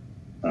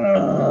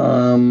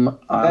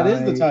 That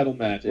is the title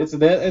match. That's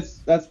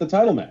the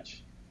title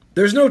match.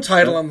 There's no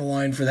title on the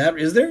line for that,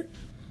 is there?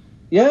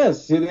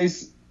 Yes,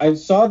 I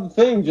saw the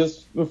thing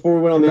just before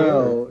we went on the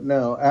air.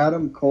 No.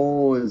 Adam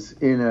Cole is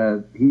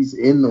he's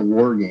in the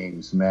War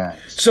Games match.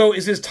 So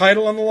is his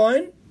title on the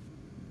line?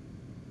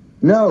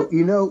 No,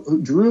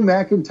 Drew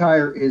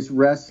McIntyre is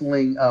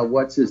wrestling,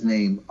 what's his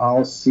name?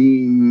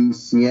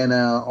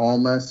 Sienna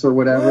Almas or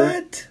whatever.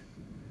 What?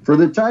 For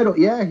the title.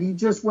 Yeah, he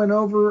just went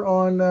over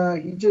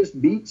on, he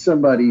just beat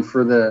somebody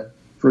for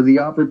the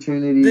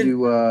opportunity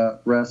to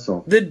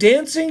wrestle. The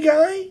dancing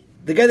guy?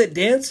 The guy that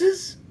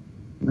dances?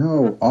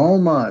 No,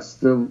 Almas.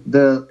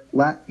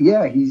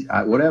 He's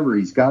whatever.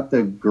 He's got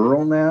the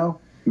girl now.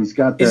 He's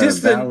got the Is this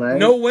ballet. the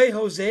No Way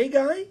Jose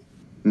guy?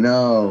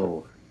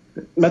 No.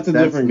 That's a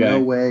different guy. No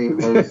Way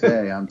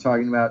Jose. I'm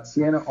talking about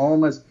Sienna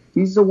Almas.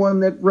 He's the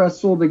one that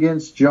wrestled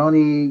against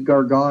Johnny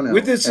Gargano.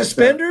 With his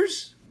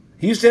suspenders?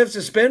 He used to have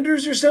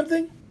suspenders or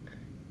something?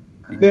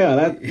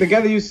 Yeah, the guy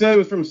that you said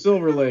was from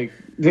Silver Lake.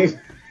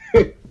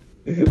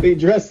 They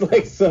dress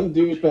like some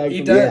douchebag.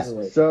 He does.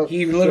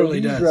 He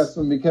literally does. He's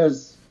wrestling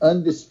because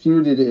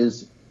Undisputed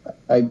is,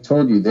 I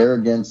told you, they're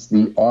against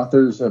the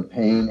Authors of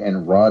Pain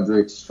and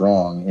Roderick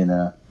Strong and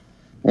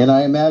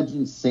I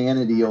imagine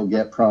Sanity will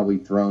get probably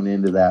thrown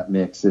into that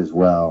mix as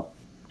well.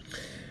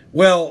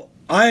 Well,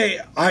 I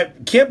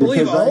can't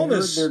believe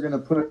Almas. They're going to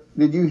put.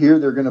 Did you hear?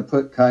 They're going to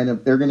put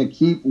they're going to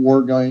keep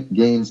War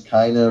Games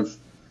kind of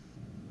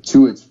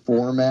to its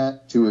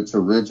format, to its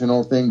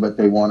original thing, but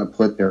they want to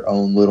put their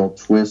own little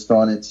twist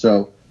on it.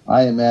 So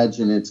I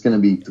imagine it's going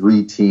to be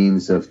 3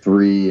 teams of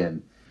 3,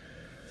 and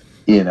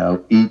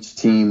each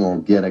team will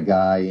get a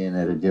guy in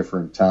at a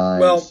different time.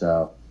 Well,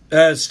 so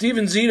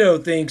Steven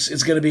Zito thinks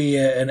it's going to be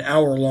an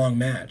hour-long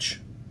match,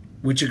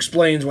 which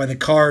explains why the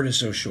card is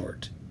so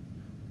short.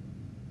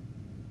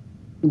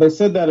 They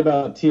said that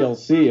about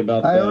TLC.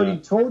 I already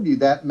told you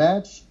that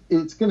match.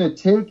 It's going to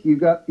take you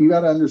got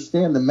to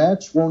understand the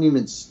match won't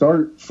even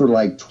start for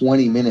like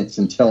 20 minutes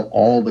until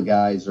all the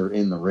guys are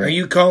in the ring. Are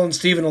you calling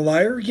Steven a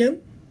liar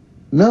again?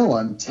 No,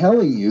 I'm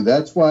telling you.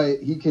 That's why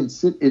he can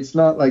sit. It's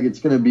not like it's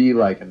going to be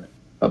like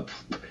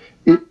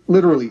it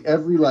literally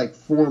every like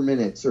 4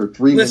 minutes or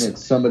 3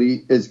 minutes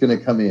somebody is going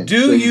to come in.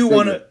 Do you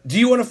want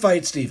to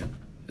fight Steven?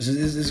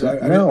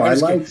 I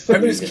like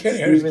Steven.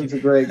 Steven's a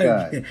great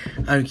guy.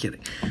 I'm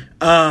kidding.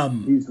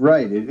 He's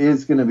right. It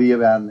is going to be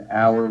about an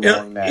hour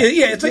long match.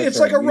 Yeah, it's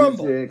like a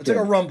rumble. It's like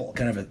a rumble,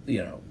 kind of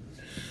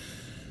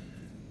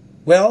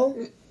Well,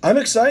 I'm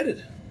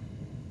excited.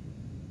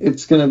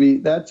 That's going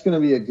to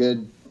be a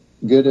good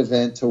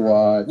event to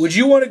watch. Would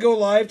you want to go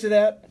live to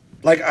that?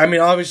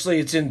 Obviously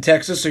it's in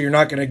Texas, so you're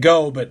not going to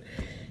go. But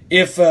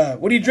if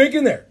what are you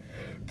drinking there?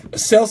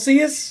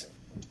 Celsius?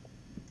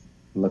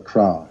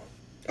 LaCroix.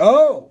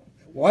 Oh,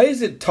 why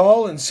is it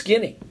tall and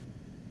skinny?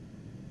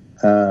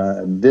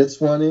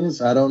 This one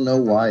is. I don't know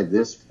why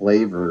this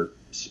flavor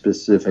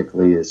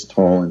specifically is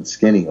tall and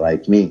skinny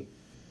like me.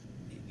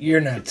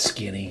 You're not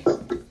skinny.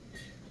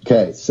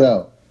 Okay,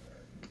 so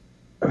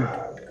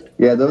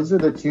yeah, those are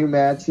the 2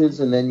 matches,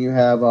 and then you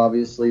have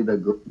obviously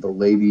the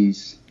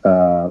ladies'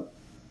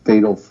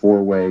 fatal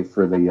 4-way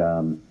for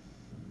the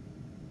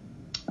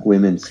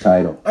women's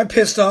title. I'm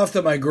pissed off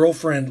that my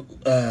girlfriend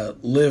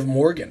Liv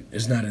Morgan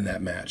is not in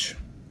that match.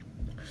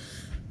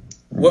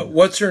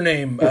 What's her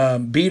name?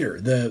 Beat her.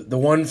 The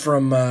one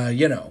from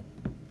the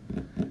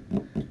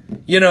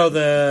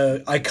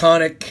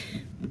iconic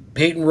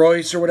Peyton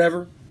Royce or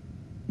whatever.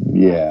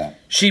 Yeah,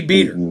 she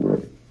beat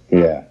her.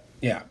 Yeah.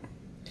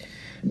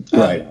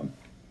 Right.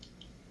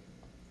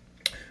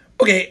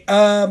 Okay.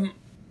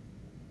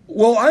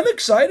 Well, I'm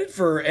excited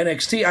for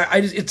NXT.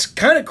 It's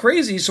kind of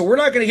crazy. So we're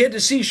not going to get to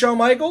see Shawn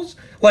Michaels.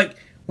 Like,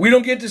 we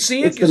don't get to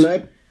see it.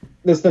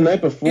 It's the night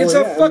before. It's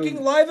a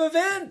fucking live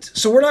event.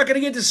 So we're not going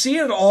to get to see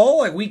it at all.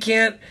 Like, we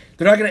can't.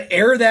 They're not going to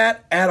air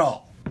that at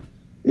all.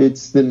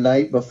 It's the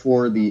night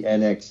before the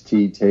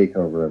NXT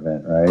takeover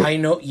event, right? I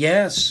know.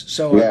 Yes.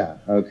 So. Yeah.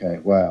 Okay.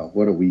 Wow.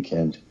 What a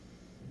weekend.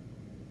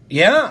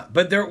 Yeah,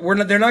 but they're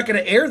not going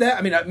to air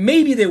that.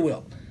 Maybe they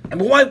will.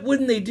 Why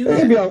wouldn't they do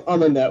that? Maybe on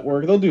the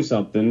network they'll do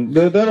something.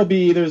 That'll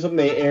be either something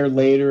they air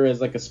later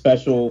as like a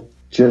special.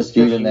 Just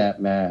even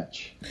that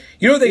match.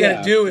 You know what they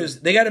got to do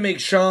is they got to make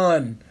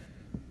Shawn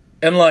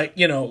and like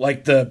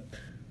the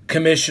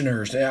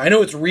commissioners. I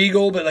know it's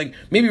Regal, but like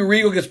maybe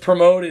Regal gets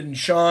promoted and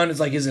Shawn is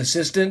like his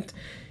assistant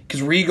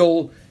because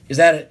Regal is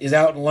out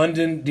in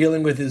London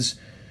dealing with his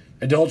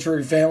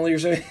adultery family or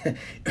something.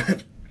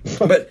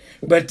 but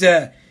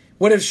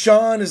what if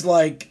Shawn is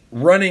like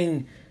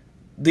running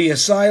the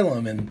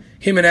asylum and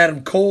him and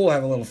Adam Cole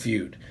have a little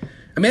feud?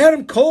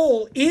 Adam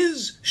Cole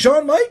is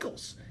Shawn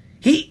Michaels.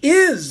 He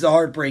is the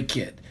Heartbreak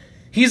Kid.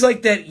 He's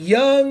like that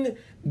young,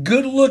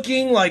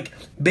 good-looking, like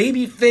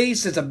baby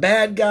face that's a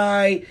bad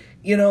guy.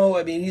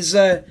 He's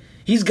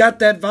got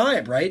that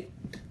vibe, right?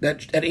 That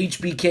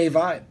HBK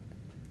vibe.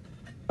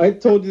 I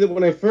told you that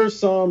when I first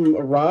saw him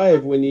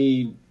arrive, when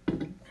he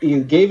he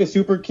gave a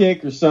super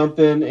kick or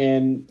something,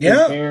 and his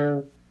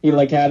hair, he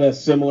like had a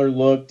similar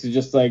look to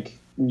just like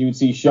you'd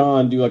see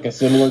Sean do like a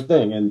similar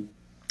thing, and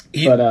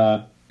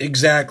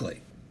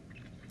exactly.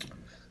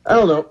 I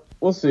don't know.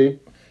 We'll see.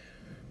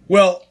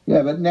 Well,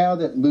 yeah, but now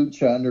that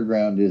Lucha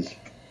Underground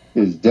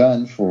is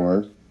done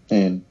for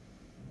and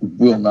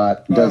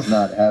does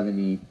not have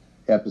any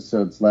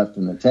episodes left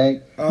in the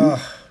tank,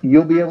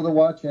 you'll be able to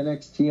watch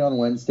NXT on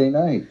Wednesday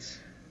nights.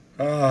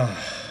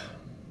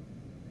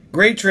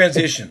 Great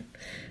transition.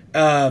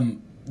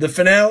 The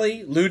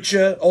finale,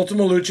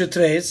 Ultima Lucha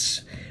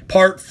Tres,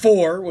 Part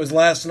 4 was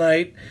last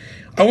night.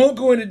 I won't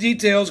go into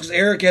details because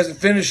Eric hasn't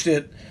finished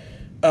it,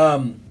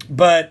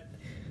 but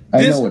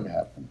I know what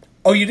happened.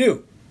 Oh, you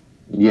do?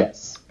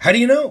 Yes. How do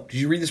you know? Did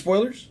you read the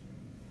spoilers?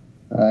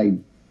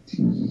 Something,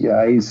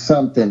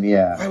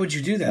 yeah. Why would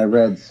you do that? I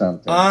read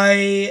something.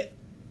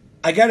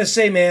 I gotta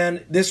say,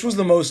 man, this was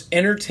the most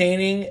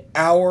entertaining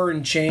hour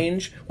and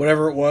change,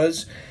 whatever it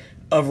was,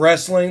 of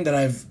wrestling that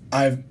I've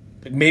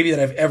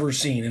ever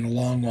seen in a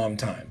long, long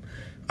time.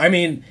 I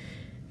mean,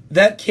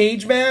 that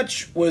cage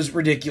match was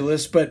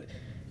ridiculous, but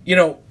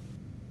the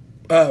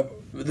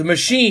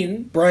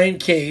Machine, Brian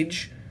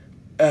Cage,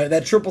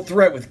 that triple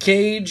threat with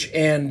Cage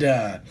and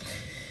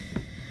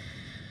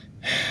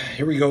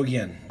here we go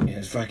again.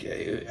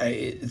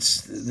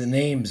 It's the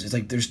names. It's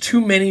like there's too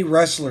many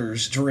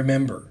wrestlers to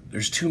remember.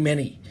 There's too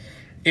many.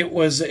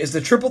 It's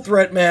the triple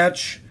threat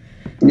match.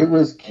 It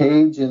was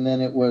Cage, and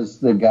then it was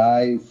the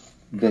guy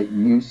that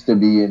used to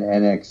be in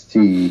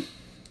NXT.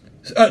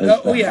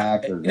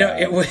 Hacker guy. No,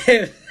 it was.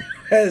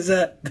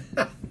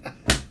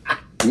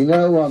 You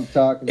know who I'm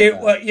talking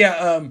about?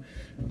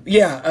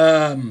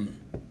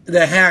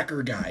 The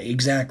hacker guy,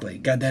 exactly.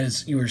 God,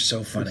 you were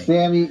so funny.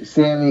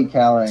 Sammy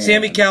Callahan.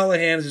 Sammy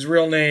Callahan is his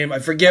real name. I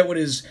forget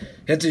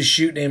that's his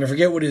shoot name. I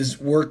forget what his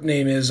work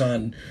name is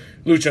on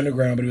Lucha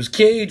Underground, but it was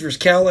Cage versus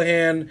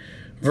Callahan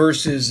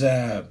versus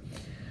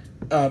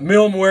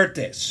Mil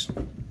Muertes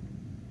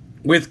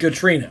with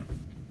Katrina.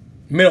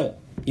 Mil,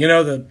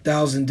 the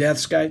 1,000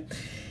 Deaths guy.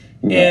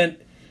 Yeah. And,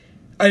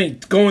 I mean,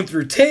 going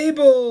through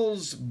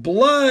tables,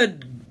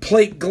 blood,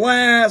 plate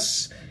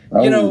glass,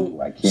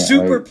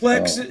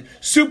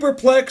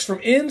 superplex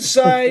from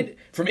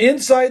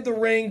inside the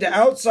ring to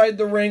outside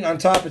the ring on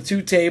top of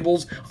 2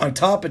 tables, on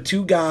top of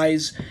 2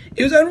 guys.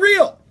 It was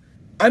unreal.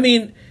 I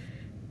mean,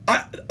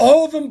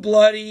 all of them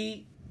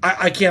bloody.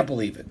 I can't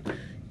believe it.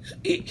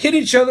 Hit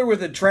each other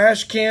with a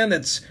trash can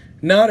that's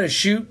not a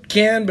shoot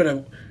can,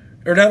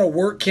 or not a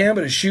work can,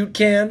 but a shoot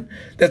can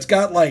that's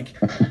got like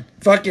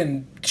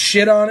fucking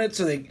shit on it,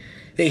 so they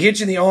hit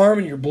you in the arm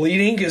and you're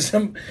bleeding because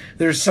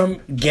there's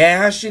some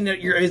gash in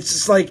it. It's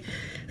just like,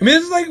 I mean,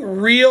 it's like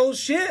real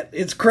shit.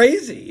 It's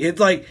crazy. It's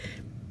like,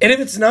 and if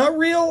it's not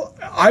real,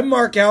 I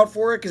mark out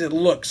for it because it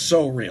looks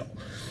so real.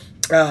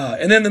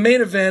 And then the main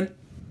event,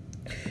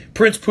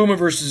 Prince Puma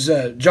versus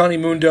Johnny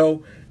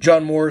Mundo,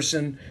 John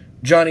Morrison,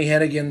 Johnny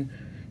Hennigan,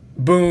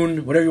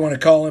 Boone, whatever you want to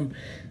call him.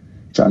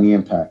 Johnny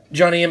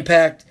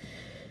Impact.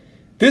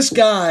 This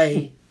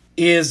guy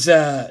is,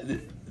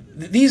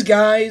 these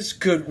guys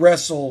could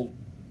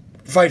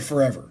fight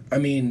forever. I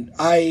mean,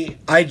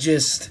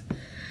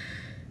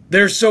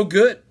 they're so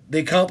good.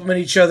 They complement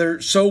each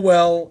other so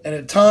well, and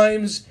at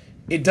times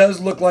it does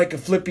look like a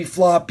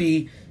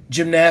flippy-floppy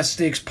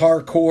gymnastics,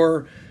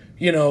 parkour,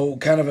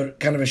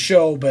 kind of a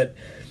show, but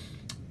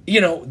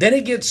then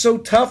it gets so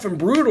tough and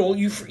brutal,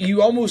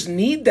 you almost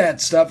need that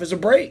stuff as a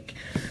break.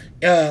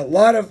 A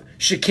lot of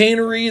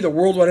chicanery, the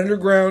Worldwide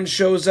Underground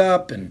shows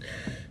up, and,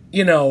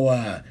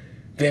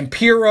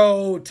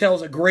 Vampiro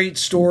tells a great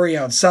story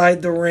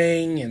outside the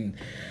ring, and,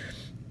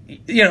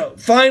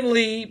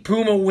 finally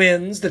Puma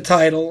wins the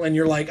title, and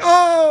you're like,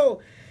 oh,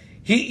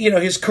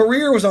 his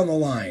career was on the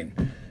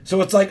line.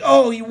 So it's like,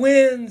 oh, he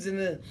wins,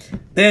 and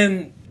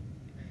then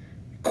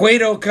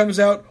Cueto comes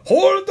out,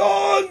 hold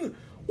on,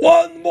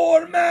 one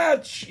more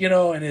match,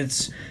 and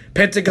it's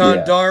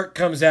Pentagon Dark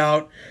comes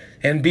out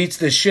and beats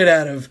the shit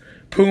out of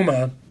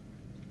Puma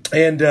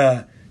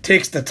and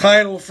takes the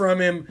title from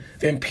him.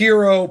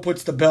 Vampiro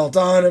puts the belt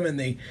on him, and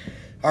they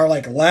are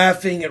like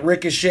laughing at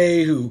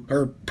Ricochet,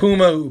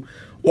 Puma, who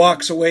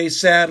walks away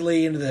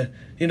sadly into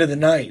the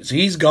night. So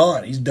he's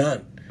gone. He's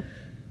done.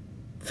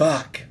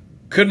 Fuck.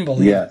 Couldn't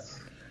believe it.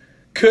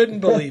 Couldn't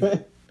believe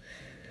it.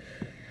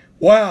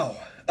 Wow.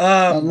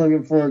 I'm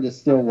looking forward to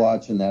still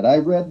watching that. I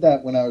read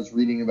that when I was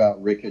reading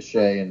about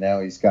Ricochet, and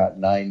now he's got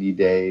 90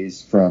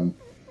 days from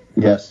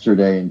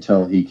yesterday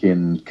until he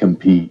can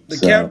compete. The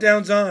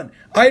countdown's on.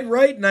 I'd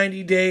write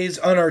 90 days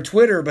on our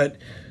Twitter, but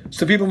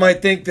so people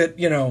might think that,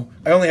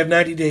 I only have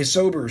 90 days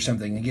sober or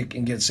something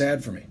and get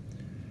sad for me.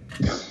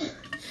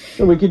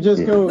 So we could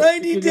just go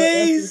 90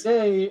 days.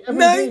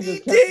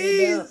 90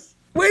 days.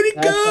 Way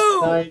to go.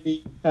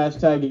 90,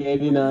 hashtag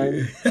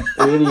 89,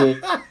 88,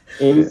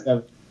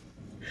 87.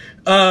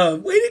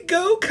 Way to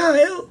go,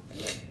 Kyle.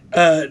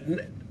 But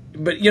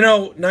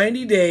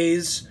 90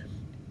 days,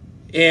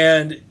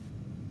 and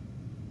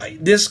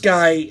this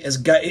guy has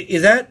got.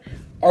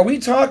 Are we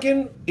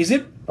talking?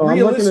 I'm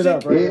looking it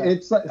up. Right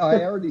it's like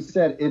I already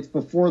said. It's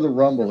before the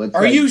Rumble. It's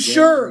Are like you January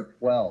sure?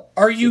 12th.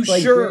 Are you it's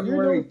like sure?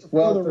 January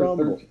 12th or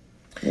Rumble. 13th.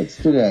 It's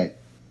today.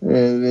 The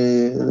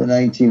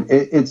 19th.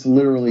 It's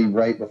literally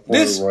right before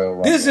the Royal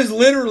Rumble. This is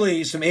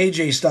literally some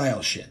AJ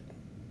Styles shit.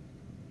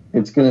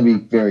 It's going to be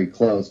very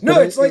close.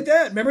 No, it's like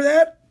that. Remember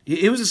that?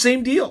 It was the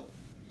same deal.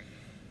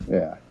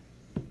 Yeah.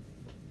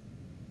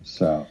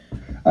 So,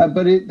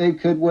 but they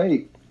could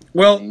wait.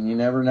 Well, I mean, you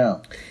never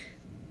know.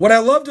 What I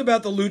loved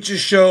about the Lucha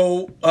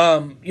show,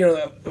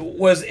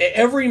 was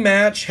every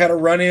match had a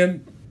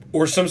run-in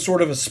or some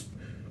sort of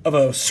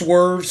a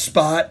swerve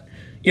spot.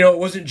 It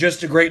wasn't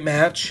just a great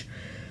match.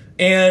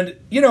 And,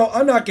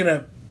 I'm not going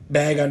to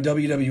bag on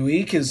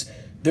WWE because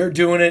they're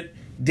doing it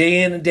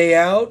day in and day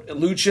out.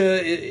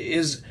 Lucha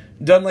is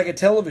done like a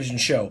television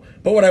show.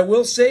 But what I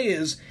will say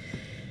is,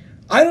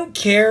 I don't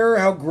care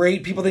how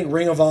great people think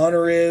Ring of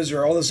Honor is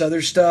or all this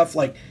other stuff.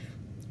 Like,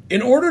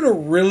 in order to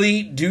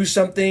really do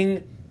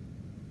something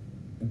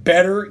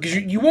better, because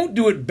you won't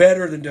do it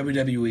better than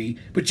WWE,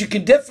 but you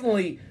can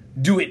definitely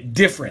do it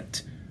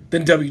different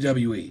than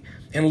WWE.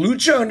 And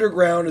Lucha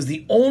Underground is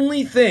the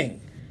only thing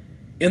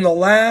in the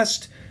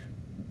last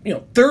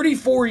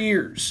 34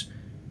 years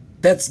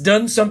that's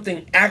done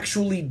something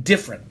actually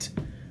different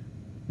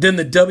than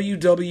the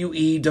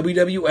WWE,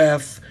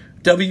 WWF,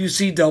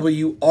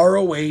 WCW,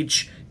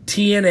 ROH,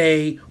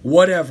 TNA,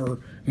 whatever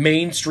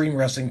mainstream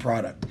wrestling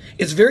product.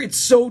 It's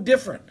so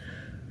different.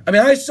 I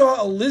mean, I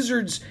saw a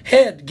lizard's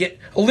head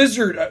a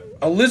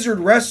lizard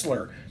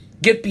wrestler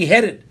get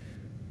beheaded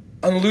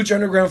on the Lucha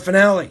Underground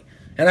finale,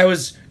 and I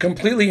was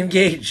completely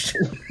engaged.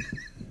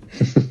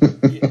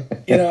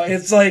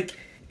 It's like,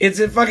 it's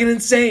fucking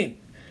insane.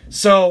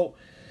 So,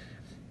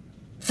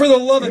 for the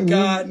love of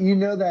God,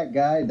 that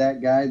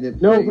guy that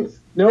plays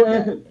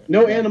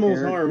no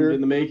animals harmed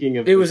in the making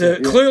of it was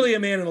clearly a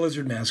man in a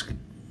lizard mask.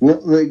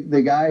 Well,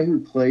 the guy who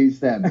plays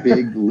that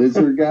big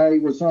lizard guy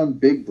was on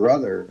Big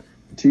Brother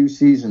 2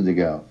 seasons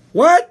ago.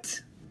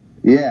 What?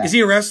 Yeah. Is he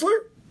a wrestler?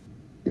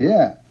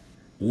 Yeah.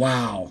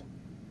 Wow.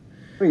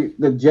 Wait,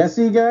 the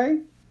Jesse guy?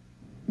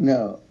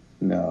 No,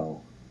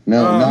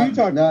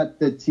 not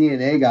the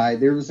TNA guy.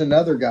 There was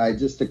another guy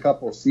just a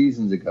couple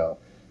seasons ago.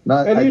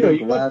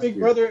 You watch Big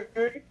Brother,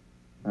 Eric?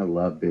 I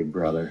love Big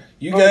Brother.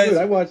 You guys, dude,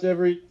 I watch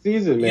every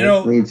season,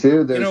 man. Me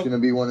too. There's going to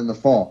be one in the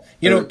fall.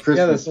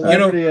 The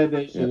Celebrity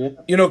Edition.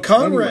 Yeah.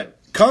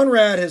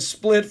 Conrad has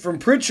split from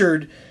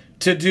Pritchard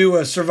to do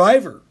a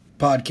Survivor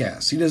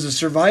podcast. He does a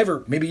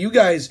Survivor. Maybe you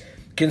guys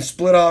can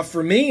split off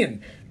from me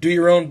and do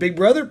your own Big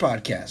Brother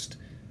podcast.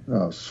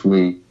 Oh,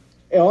 sweet.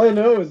 All I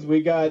know is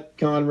we got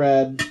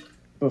Conrad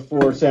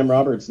before Sam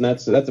Roberts, and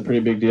that's a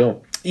pretty big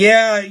deal.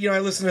 Yeah, I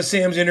listened to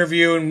Sam's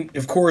interview and,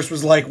 of course,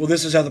 was like, well,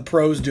 this is how the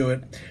pros do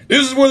it.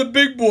 This is where the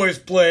big boys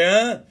play,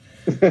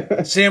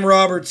 huh? Sam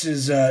Roberts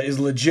is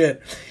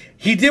legit.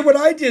 He did what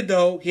I did,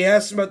 though. He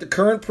asked him about the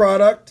current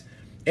product,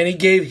 and he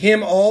gave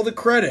him all the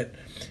credit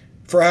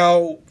for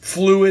how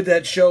fluid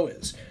that show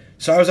is.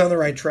 So I was on the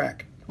right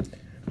track.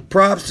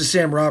 Props to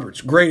Sam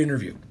Roberts. Great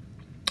interview.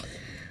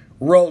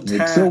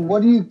 So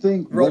what do you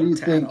think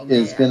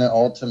is going to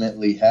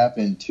ultimately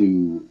happen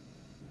to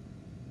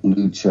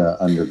Lucha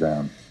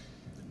Underground?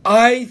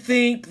 I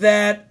think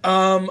that,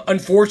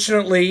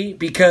 unfortunately,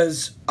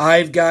 because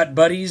I've got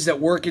buddies that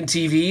work in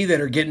TV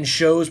that are getting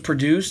shows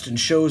produced and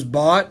shows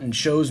bought and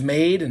shows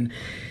made, and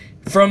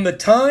from the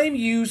time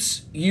you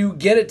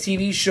get a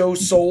TV show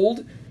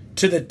sold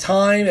to the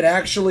time it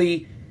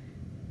actually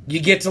you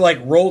get to like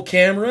roll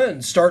camera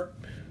and start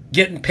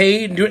getting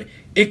paid and doing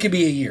it could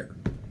be a year.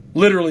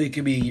 Literally, it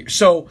could be a year.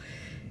 So,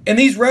 and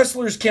these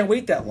wrestlers can't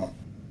wait that long.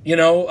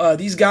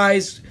 These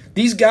guys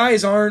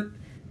aren't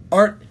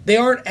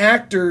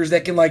actors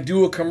that can like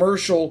do a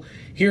commercial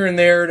here and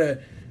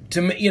there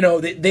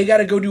to they got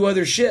to go do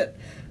other shit.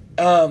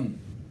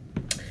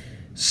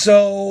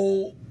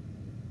 So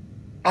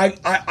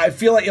I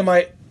feel like in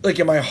my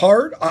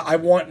heart I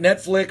want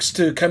Netflix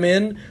to come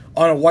in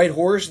on a white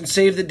horse and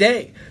save the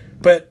day,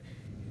 but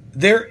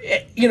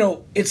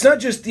it's not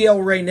just the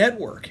El Rey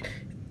network.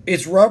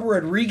 It's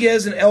Robert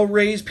Rodriguez and El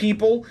Rey's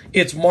people.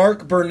 It's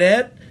Mark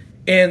Burnett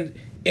and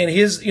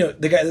his,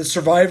 the guy, the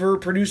Survivor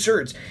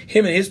producer. It's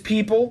him and his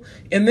people.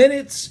 And then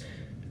this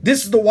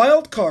is the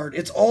wild card.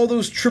 It's all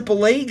those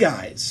AAA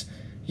guys.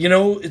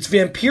 It's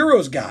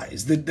Vampiro's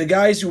guys, the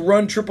guys who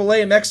run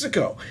AAA in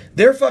Mexico.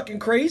 They're fucking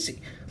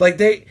crazy. Like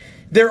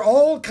they're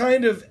all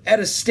kind of at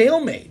a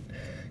stalemate.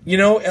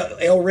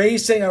 El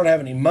Rey's saying I don't have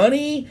any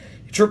money.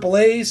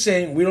 AAA's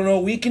saying we don't know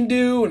what we can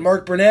do, and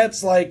Mark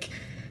Burnett's like,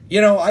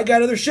 I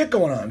got other shit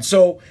going on.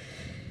 So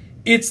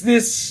it's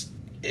this,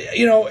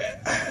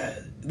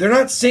 they're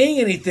not saying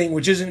anything,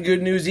 which isn't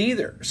good news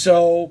either.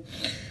 So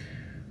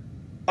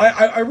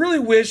I really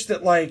wish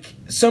that like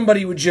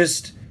somebody would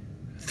just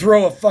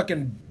throw a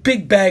fucking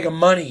big bag of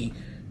money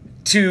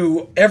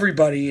to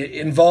everybody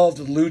involved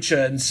with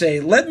Lucha and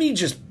say, let me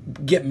just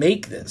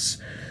make this.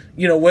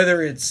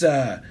 Whether it's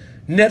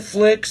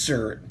Netflix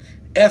or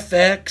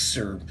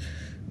FX or,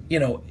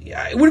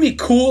 it would be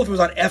cool if it was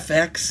on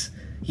FX,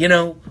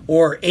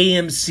 or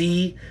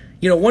AMC,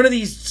 one of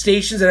these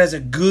stations that has a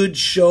good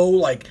show,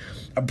 like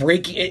a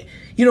breaking.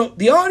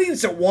 The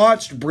audience that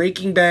watched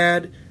Breaking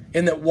Bad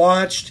and that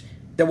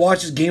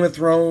watches Game of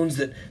Thrones,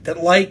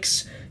 that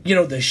likes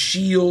The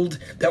Shield,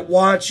 that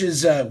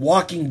watches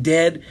Walking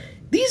Dead.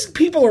 These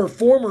people are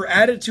former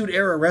Attitude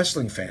Era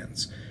wrestling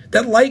fans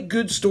that like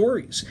good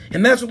stories,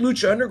 and that's what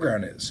Lucha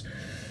Underground is.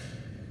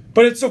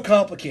 But it's so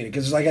complicated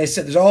because, like I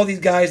said, there's all these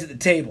guys at the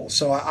table.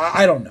 So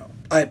I don't know.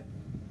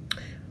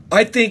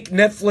 I think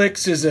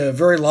Netflix is a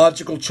very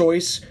logical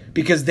choice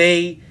because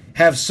they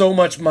have so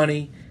much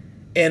money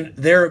and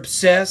they're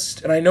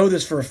obsessed, and I know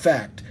this for a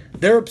fact,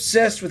 they're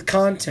obsessed with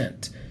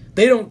content.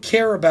 They don't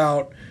care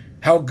about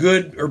how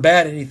good or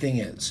bad anything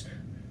is.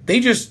 They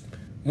just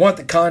want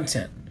the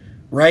content,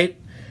 right?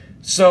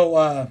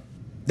 So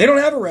they don't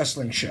have a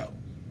wrestling show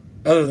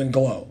other than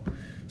Glow.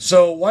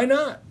 So why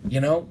not,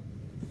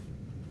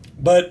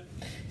 But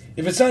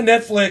if it's on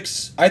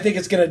Netflix, I think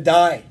it's going to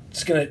die.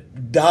 It's going to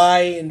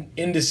die in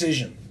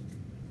indecision,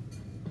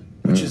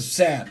 which is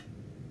sad.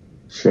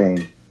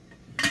 Shame.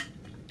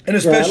 And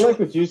especially, I like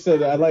what you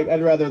said.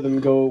 I'd rather them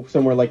go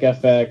somewhere like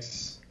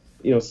FX,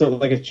 so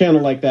like a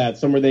channel like that,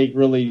 somewhere they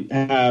really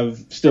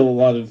have still a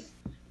lot of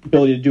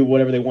ability to do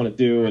whatever they want to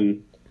do.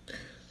 And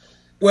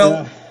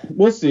we'll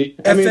see.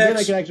 I mean, then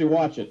I can actually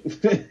watch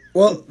it.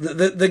 Well,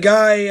 the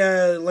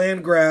guy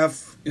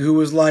Landgraf, who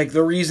was like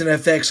the reason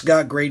FX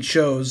got great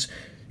shows,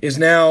 is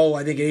now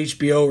I think at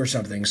HBO or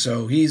something.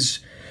 So he's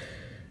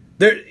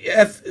there.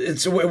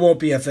 It won't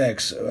be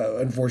FX,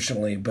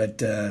 unfortunately,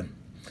 but.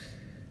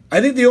 I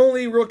think the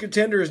only real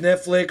contender is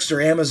Netflix or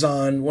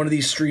Amazon, one of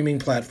these streaming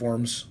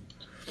platforms.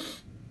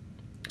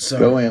 So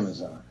go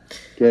Amazon.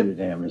 Get it,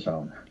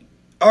 Amazon.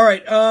 All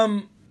right.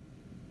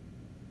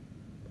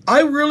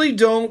 I really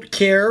don't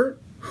care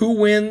who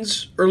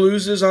wins or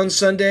loses on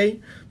Sunday,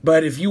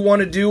 but if you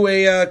want to do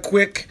a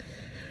quick,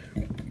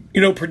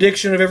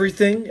 prediction of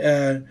everything,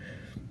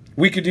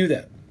 we could do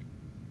that.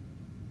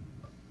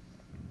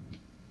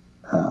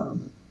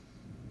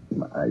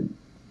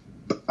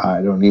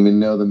 I don't even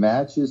know the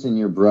matches, and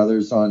your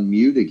brother's on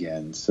mute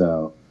again,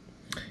 so...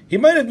 He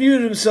might have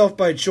muted himself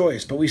by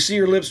choice, but we see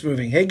your lips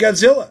moving. Hey,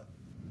 Godzilla.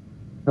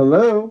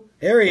 Hello?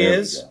 There he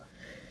is.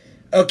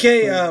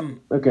 Okay,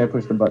 Okay, I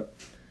pushed the button.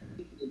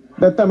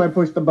 That time I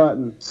pushed the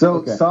button. So,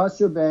 okay.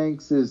 Sasha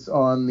Banks is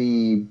on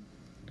the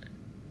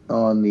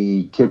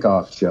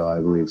kickoff show, I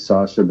believe.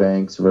 Sasha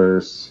Banks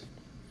versus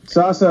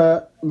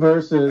Alicia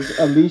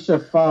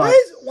Fox.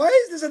 Why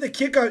is this at the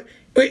kickoff?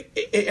 Wait,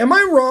 am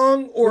I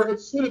wrong? Or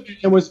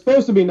it was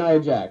supposed to be Nia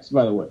Jax,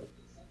 by the way.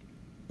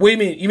 What do you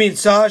mean? You mean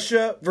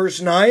Sasha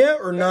versus Nia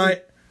or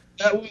Nia?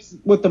 That was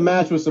what the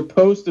match was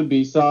supposed to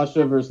be,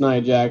 Sasha versus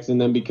Nia Jax,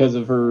 and then because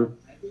of her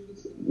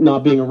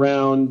not being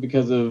around,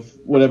 because of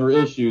whatever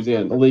issues,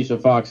 Alicia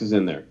Fox is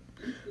in there.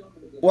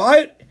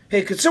 Well,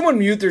 hey, could someone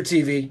mute their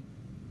TV?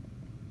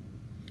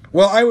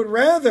 Well, I would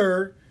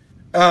rather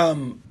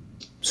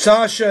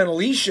Sasha and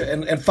Alicia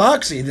and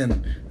Foxy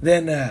than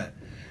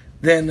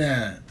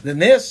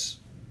this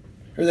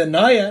or than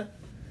Nia.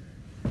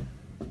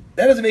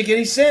 That doesn't make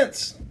any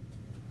sense.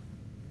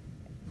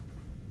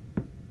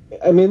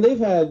 I mean, they've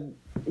had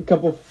a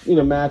couple,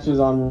 matches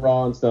on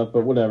Raw and stuff,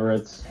 but whatever.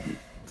 It's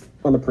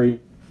on the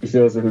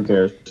pre-shows, so who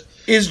cares?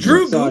 Is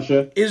Drew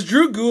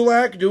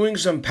Gulak doing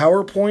some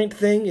PowerPoint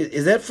thing?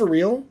 Is that for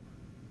real?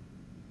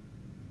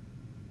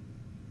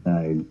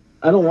 I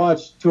don't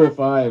watch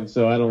 205,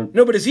 so I don't...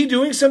 No, but is he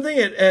doing something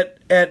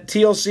at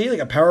TLC, like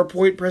a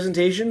PowerPoint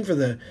presentation for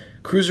the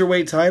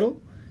Cruiserweight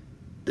title?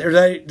 Or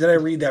did I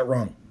read that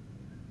wrong?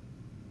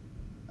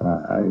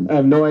 I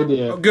have no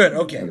idea. Oh, good,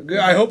 okay. Good.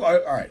 I hope... All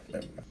right.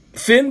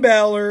 Finn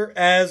Balor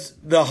as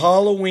the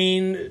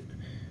Halloween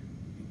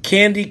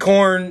candy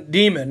corn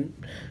demon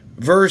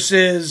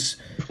versus...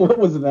 What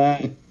was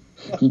that?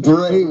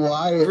 Bray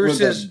Wyatt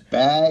versus with a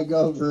bag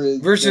over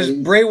his face.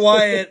 Bray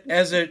Wyatt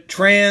as a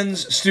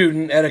trans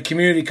student at a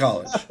community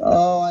college.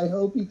 Oh, I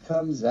hope he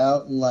comes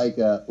out in like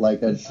a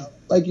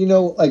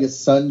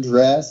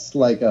sundress,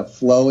 like a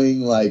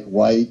flowing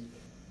white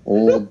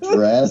old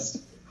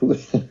dress. What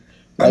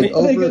are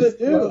they gonna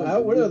do?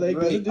 What are they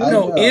gonna do?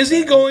 No, is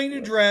he going to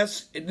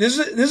dress? This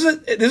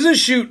is a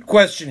shoot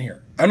question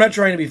here. I'm not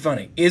trying to be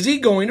funny. Is he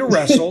going to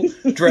wrestle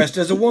dressed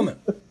as a woman?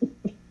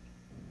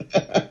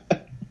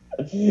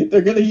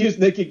 They're going to use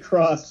Nikki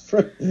Cross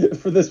for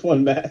this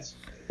one match.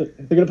 They're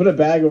going to put a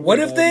bag over. What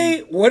if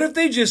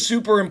they just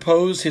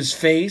superimpose his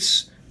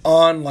face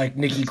on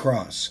Nikki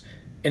Cross,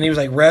 and he was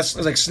like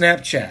wrestling, like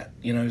Snapchat,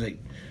 he was like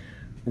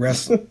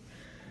wrestling.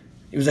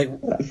 He was like,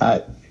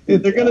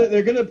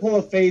 they're gonna pull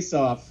a face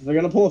off. They're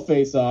gonna pull a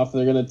face off.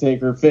 They're gonna take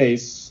her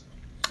face,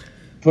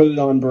 put it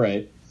on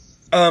Bray.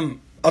 I'll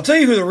tell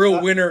you who the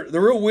real winner. The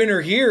real winner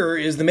here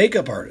is the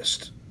makeup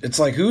artist. It's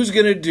like, who's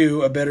gonna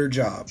do a better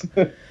job?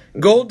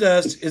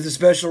 Goldust is the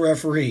special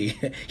referee.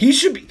 He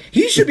should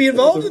be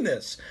involved in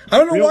this. I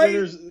don't know why.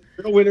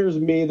 Real winner is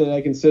me that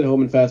I can sit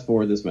home and fast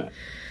forward this match.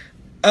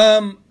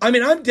 I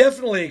mean, I'm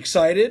definitely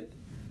excited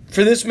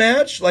for this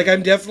match.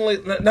 I'm definitely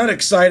not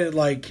excited.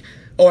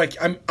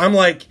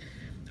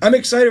 I'm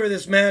excited for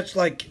this match,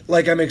 like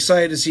I'm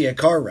excited to see a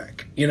car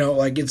wreck.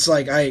 It's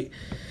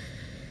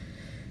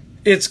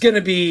going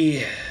to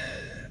be.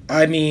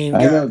 I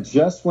know.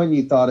 Just when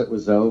you thought it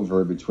was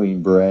over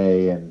between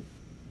Bray and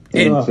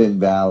Finn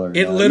Balor,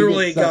 it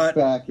literally got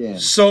back in.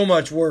 So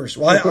much worse.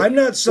 Well, I'm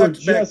not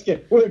sucked back.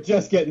 We're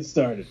just getting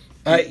started.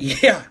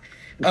 Yeah.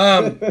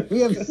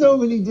 We have so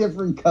many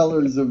different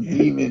colors of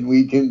demon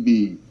we can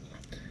be.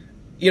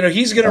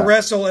 He's going to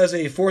wrestle as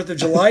a 4th of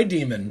July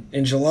demon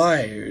in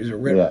July.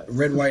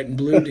 Red, white, and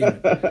blue demon.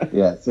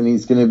 Yes, and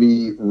he's going to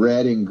be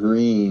red and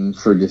green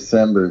for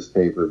December's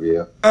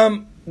pay-per-view.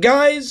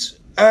 Guys,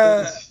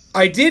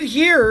 I did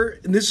hear,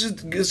 and this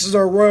is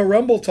our Royal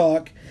Rumble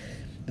talk,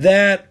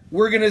 that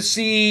we're going to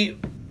see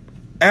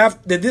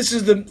that this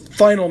is the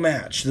final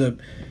match.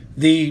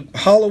 The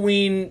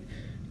Halloween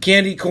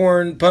candy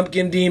corn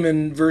pumpkin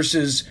demon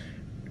versus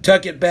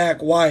tuck it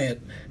back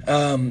Wyatt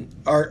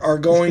are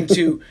going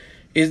to.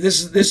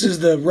 This is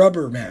the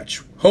rubber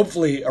match.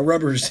 Hopefully, a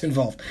rubber is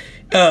involved,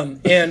 and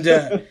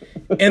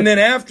then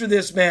after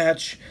this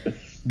match,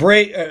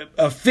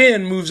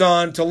 Finn moves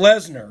on to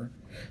Lesnar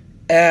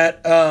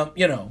at a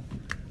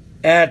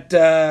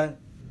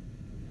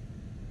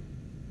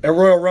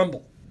Royal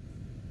Rumble.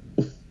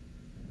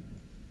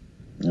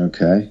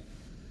 Okay.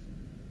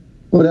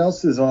 What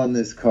else is on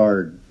this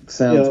card?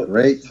 Sounds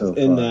great so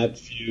far. In that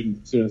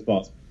feud as soon as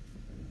possible.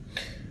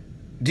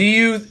 Do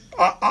you?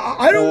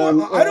 I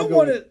don't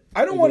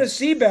want to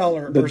see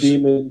Balor versus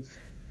Demon.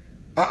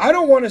 I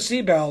don't want to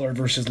see Balor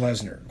versus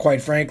Lesnar.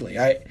 Quite frankly,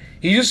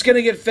 he's just going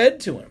to get fed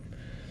to him,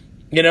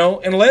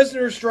 And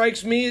Lesnar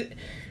strikes me.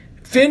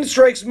 Finn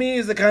strikes me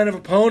as the kind of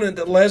opponent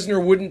that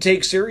Lesnar wouldn't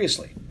take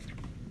seriously.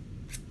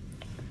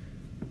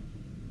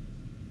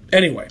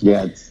 Anyway.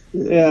 Yeah.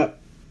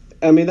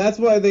 I mean, that's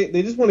why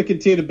they just want to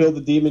continue to build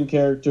the demon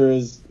character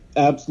as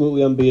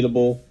absolutely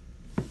unbeatable.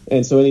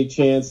 And so any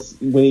chance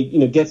when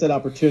he gets that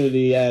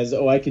opportunity as,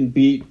 I can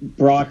beat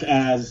Brock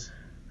as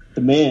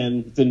the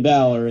man, Finn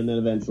Balor, and then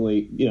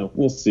eventually,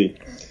 we'll see.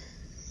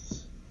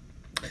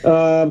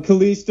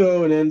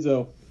 Kalisto and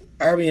Enzo.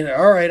 I mean,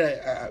 all right.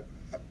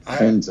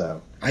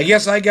 Enzo. I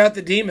guess I got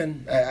the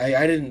demon.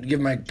 I didn't give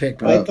my pick.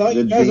 But I thought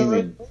you guys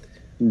demon.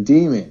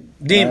 Demon.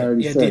 I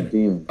already said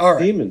demon. All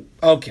right. Demon.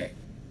 Okay.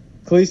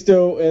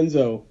 Kalisto,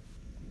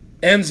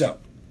 Enzo.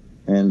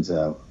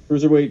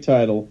 Cruiserweight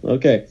title.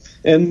 Okay.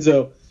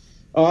 Enzo.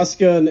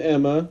 Asuka and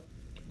Emma.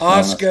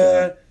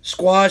 Asuka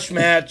squash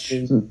match.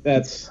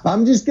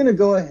 I'm just going to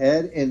go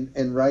ahead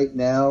and right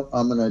now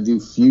I'm going to do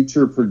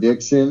future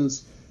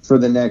predictions for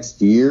the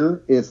next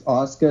year. If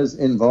Asuka's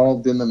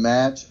involved in the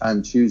match,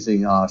 I'm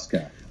choosing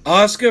Asuka.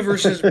 Asuka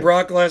versus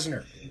Brock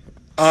Lesnar.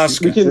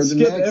 Asuka. We can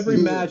skip every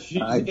match.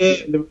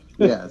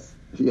 Yes.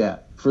 Yeah.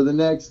 For the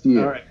next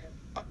year. All right.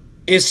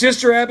 Is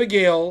Sister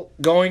Abigail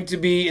going to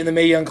be in the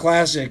Mae Young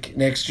Classic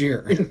next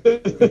year?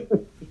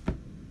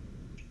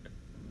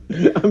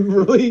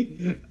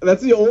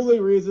 That's the only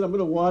reason I'm going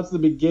to watch the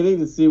beginning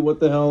to see what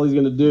the hell he's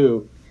going to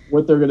do,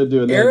 what they're going to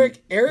do. And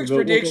Eric's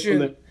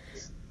prediction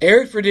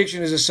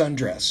is a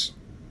sundress.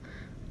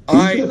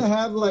 He's going to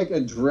have like a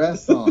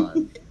dress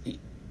on.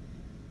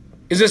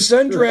 Is a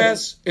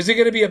sundress, is it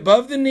going to be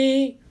above the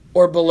knee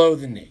or below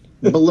the knee?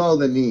 Below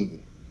the knee.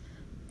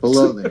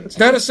 Below the knee. It's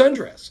not a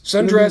sundress.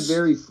 Sundress.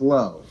 Very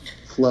flowy.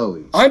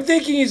 I'm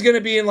thinking he's going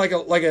to be in like a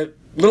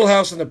Little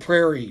House on the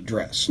Prairie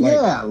dress. Like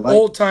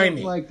old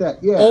timey. Like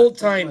that. Yeah. Old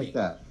timey. Like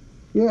that.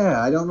 Yeah,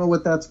 I don't know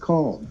what that's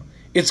called.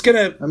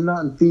 I'm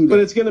not in theater. But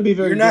it's gonna be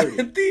very You're dirty. not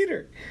in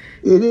theater.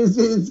 It is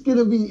it's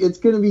gonna be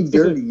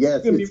dirty,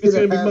 yes. It's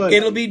gonna be muddy.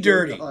 It'll be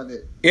dirty.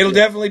 It'll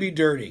definitely be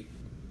dirty.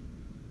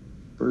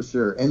 For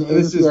sure. And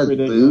if he has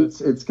boots,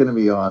 it's gonna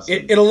be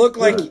awesome. It'll look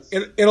like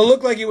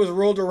it was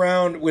rolled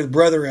around with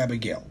Brother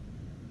Abigail.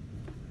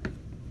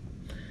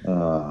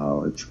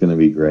 Oh, it's gonna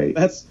be great.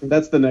 That's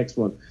the next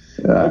one.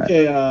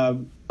 Okay,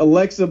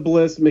 Alexa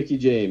Bliss, Mickie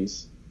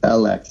James.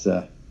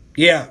 Alexa.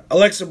 Yeah,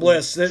 Alexa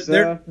Bliss.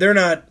 They're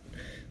not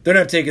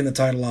taking the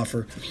title off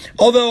her.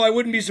 Although I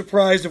wouldn't be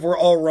surprised if we're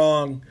all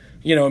wrong.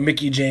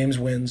 Mickie James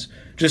wins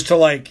just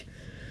to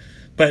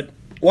but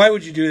why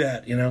would you do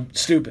that?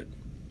 Stupid.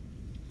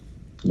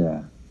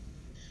 Yeah.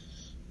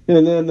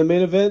 And then the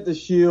main event, The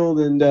Shield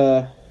and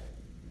the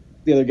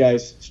other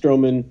guys,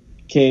 Strowman,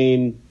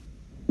 Kane,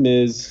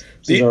 Miz,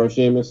 Cesaro,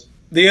 Sheamus.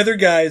 The other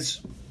guys.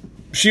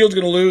 Shield's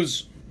going to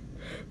lose.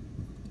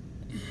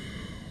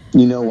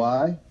 You know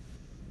why?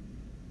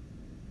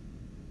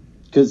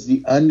 Because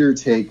The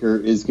Undertaker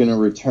is going to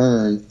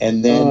return,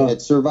 and then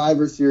at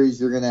Survivor Series,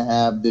 you're going to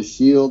have The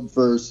Shield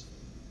versus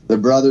the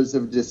Brothers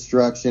of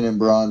Destruction and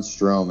Braun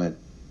Strowman.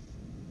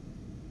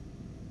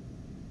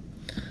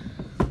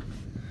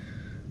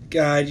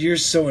 God, you're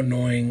so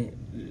annoying.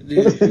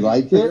 Dude, you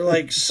like it?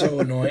 You're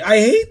so annoying. I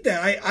hate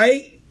that.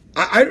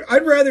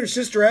 I'd rather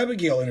Sister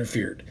Abigail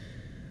interfered.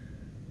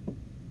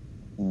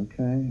 Okay.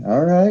 Okay.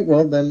 All right.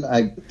 Well, then No,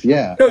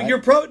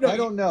 I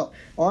don't know.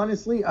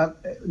 Honestly,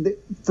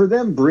 for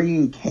them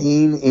bringing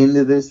Kane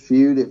into this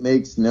feud, it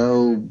makes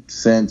no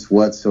sense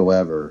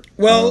whatsoever.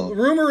 Well,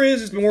 rumor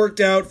is it's been worked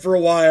out for a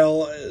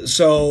while,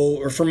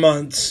 or for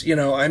months. Who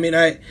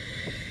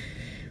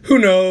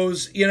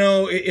knows?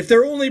 If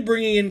they're only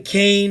bringing in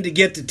Kane to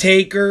get to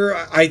Taker,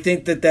 I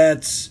think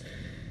that's,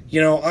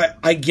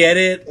 I get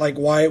it, like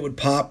why it would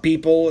pop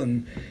people,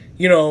 and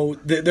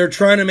they're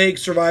trying to make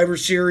Survivor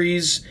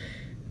Series.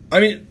 I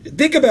mean,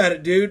 think about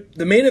it, dude.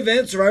 The main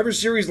event, Survivor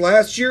Series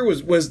last year,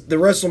 was the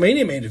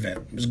WrestleMania main event.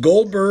 It was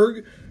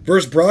Goldberg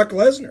versus Brock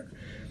Lesnar.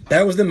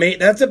 That was the main.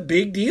 That's a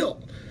big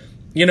deal,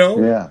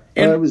 Yeah,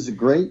 and it was a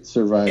great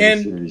Survivor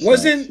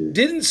Series. And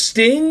didn't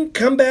Sting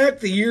come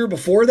back the year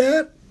before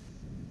that?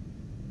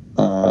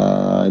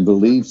 I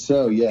believe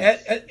so.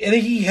 Yes, and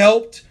he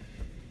helped.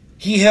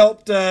 He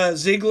helped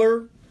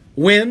Ziggler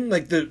win,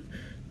 like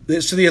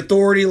so the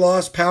Authority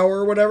lost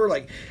power or whatever.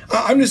 Like,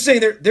 I'm just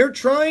saying they're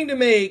trying to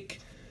make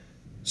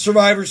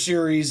Survivor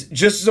Series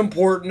just as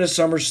important as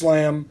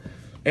SummerSlam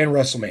and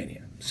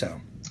WrestleMania.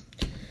 So,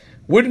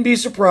 wouldn't be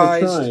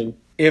surprised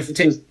if.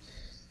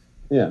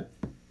 Yeah.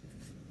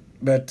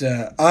 But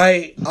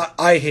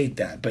I hate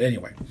that. But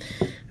anyway,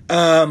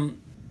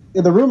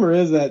 the rumor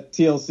is that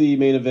TLC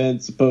main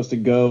event's supposed to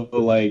go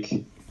like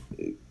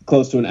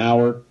close to an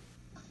hour.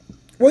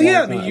 Well,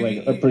 yeah,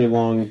 a pretty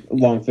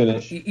long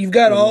finish. You've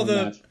got all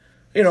the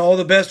all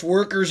the best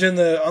workers on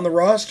the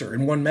roster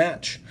in one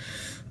match.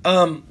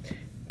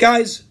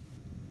 Guys,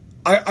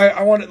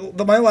 I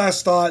want my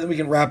last thought, and we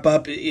can wrap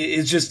up,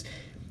 is just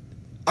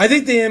I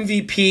think the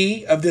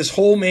MVP of this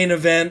whole main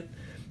event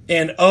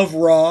and of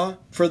Raw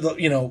for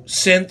the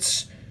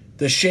since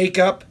the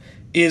shakeup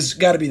is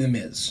got to be The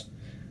Miz.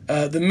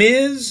 The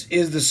Miz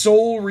is the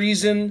sole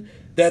reason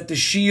that the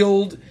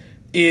Shield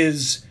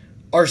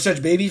are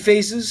such baby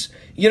faces.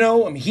 He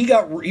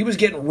was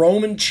getting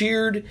Roman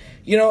cheered.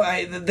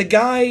 The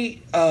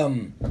guy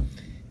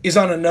is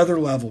on another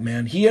level,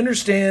 man. He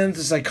understands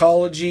the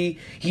psychology.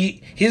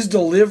 His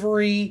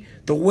delivery,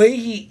 the way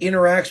he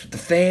interacts with the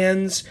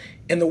fans,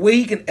 and the way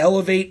he can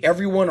elevate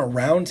everyone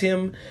around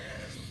him.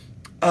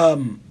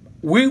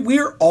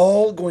 We're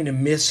all going to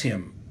miss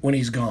him when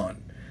he's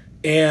gone,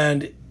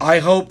 and I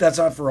hope that's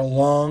not for a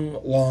long,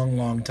 long,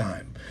 long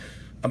time.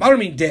 I don't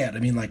mean dead. I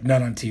mean like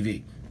not on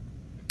TV.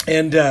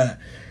 And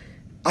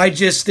I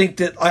just think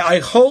that I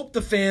hope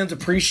the fans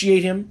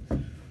appreciate him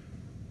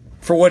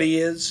for what he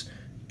is,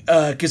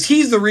 because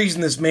he's the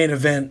reason this main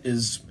event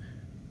is,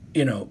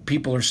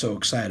 people are so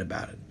excited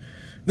about it.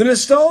 The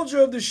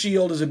nostalgia of the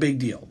Shield is a big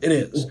deal. It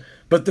is.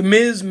 But The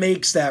Miz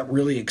makes that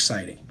really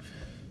exciting.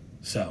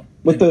 So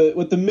what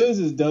the Miz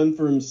has done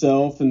for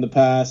himself in the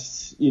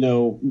past,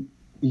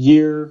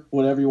 year,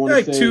 whatever you want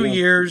to say. Like 2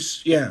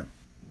 years, yeah.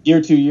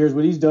 Year, 2 years,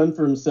 what he's done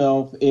for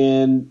himself,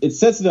 and it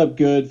sets it up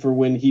good for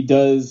when he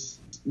does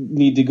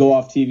need to go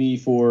off TV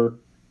for,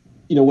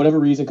 whatever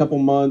reason, a couple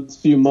months,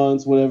 few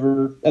months,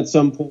 whatever. At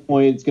some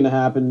point, it's going to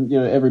happen.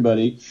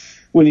 Everybody,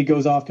 when he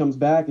goes off, comes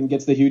back and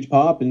gets the huge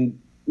pop, and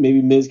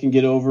maybe Miz can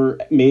get over,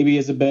 maybe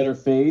as a better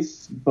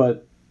face,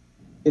 but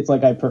it's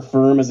like I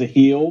prefer him as a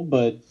heel.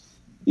 But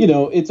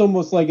it's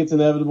almost like it's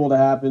inevitable to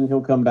happen. He'll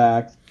come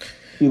back,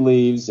 he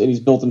leaves, and he's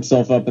built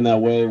himself up in that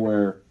way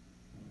where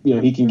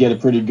he can get a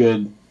pretty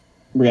good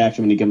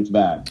reaction when he comes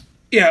back.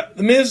 Yeah,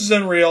 The Miz is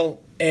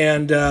unreal,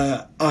 and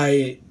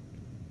I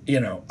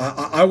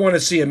want to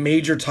see a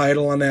major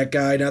title on that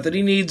guy. Not that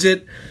he needs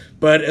it,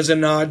 but as a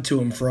nod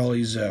to him for all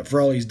he's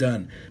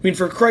done. I mean,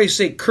 for Christ's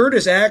sake,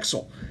 Curtis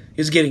Axel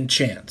is getting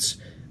chance,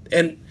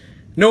 and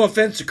no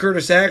offense to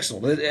Curtis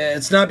Axel,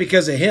 it's not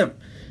because of him.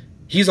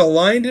 He's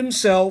aligned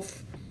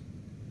himself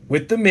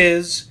with The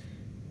Miz,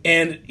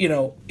 and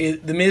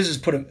The Miz has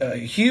put a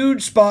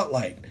huge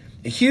spotlight,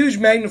 a huge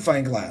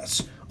magnifying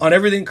glass on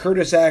everything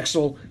Curtis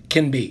Axel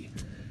can be.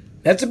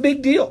 That's a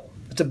big deal.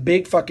 It's a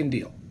big fucking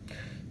deal.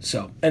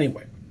 So,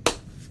 anyway.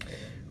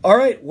 All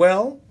right,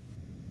 well,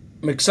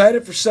 I'm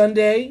excited for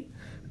Sunday.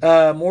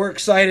 More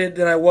excited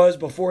than I was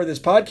before this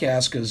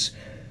podcast, because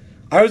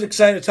I was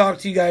excited to talk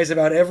to you guys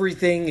about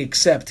everything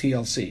except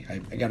TLC.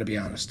 I got to be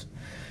honest.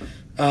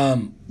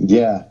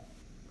 Yeah.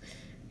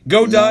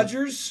 Go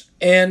Dodgers,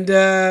 and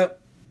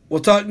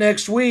we'll talk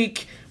next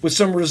week with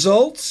some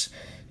results,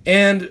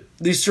 and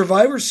the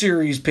Survivor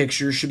Series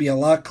picture should be a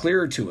lot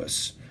clearer to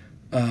us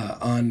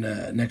on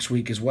next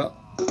week as well.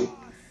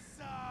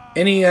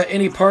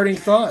 Any parting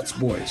thoughts,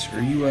 boys?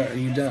 Are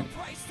you done?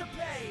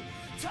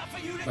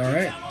 All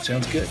right,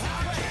 sounds good.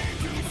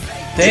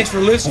 Thanks for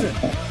listening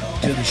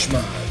to the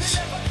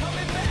Schmoz.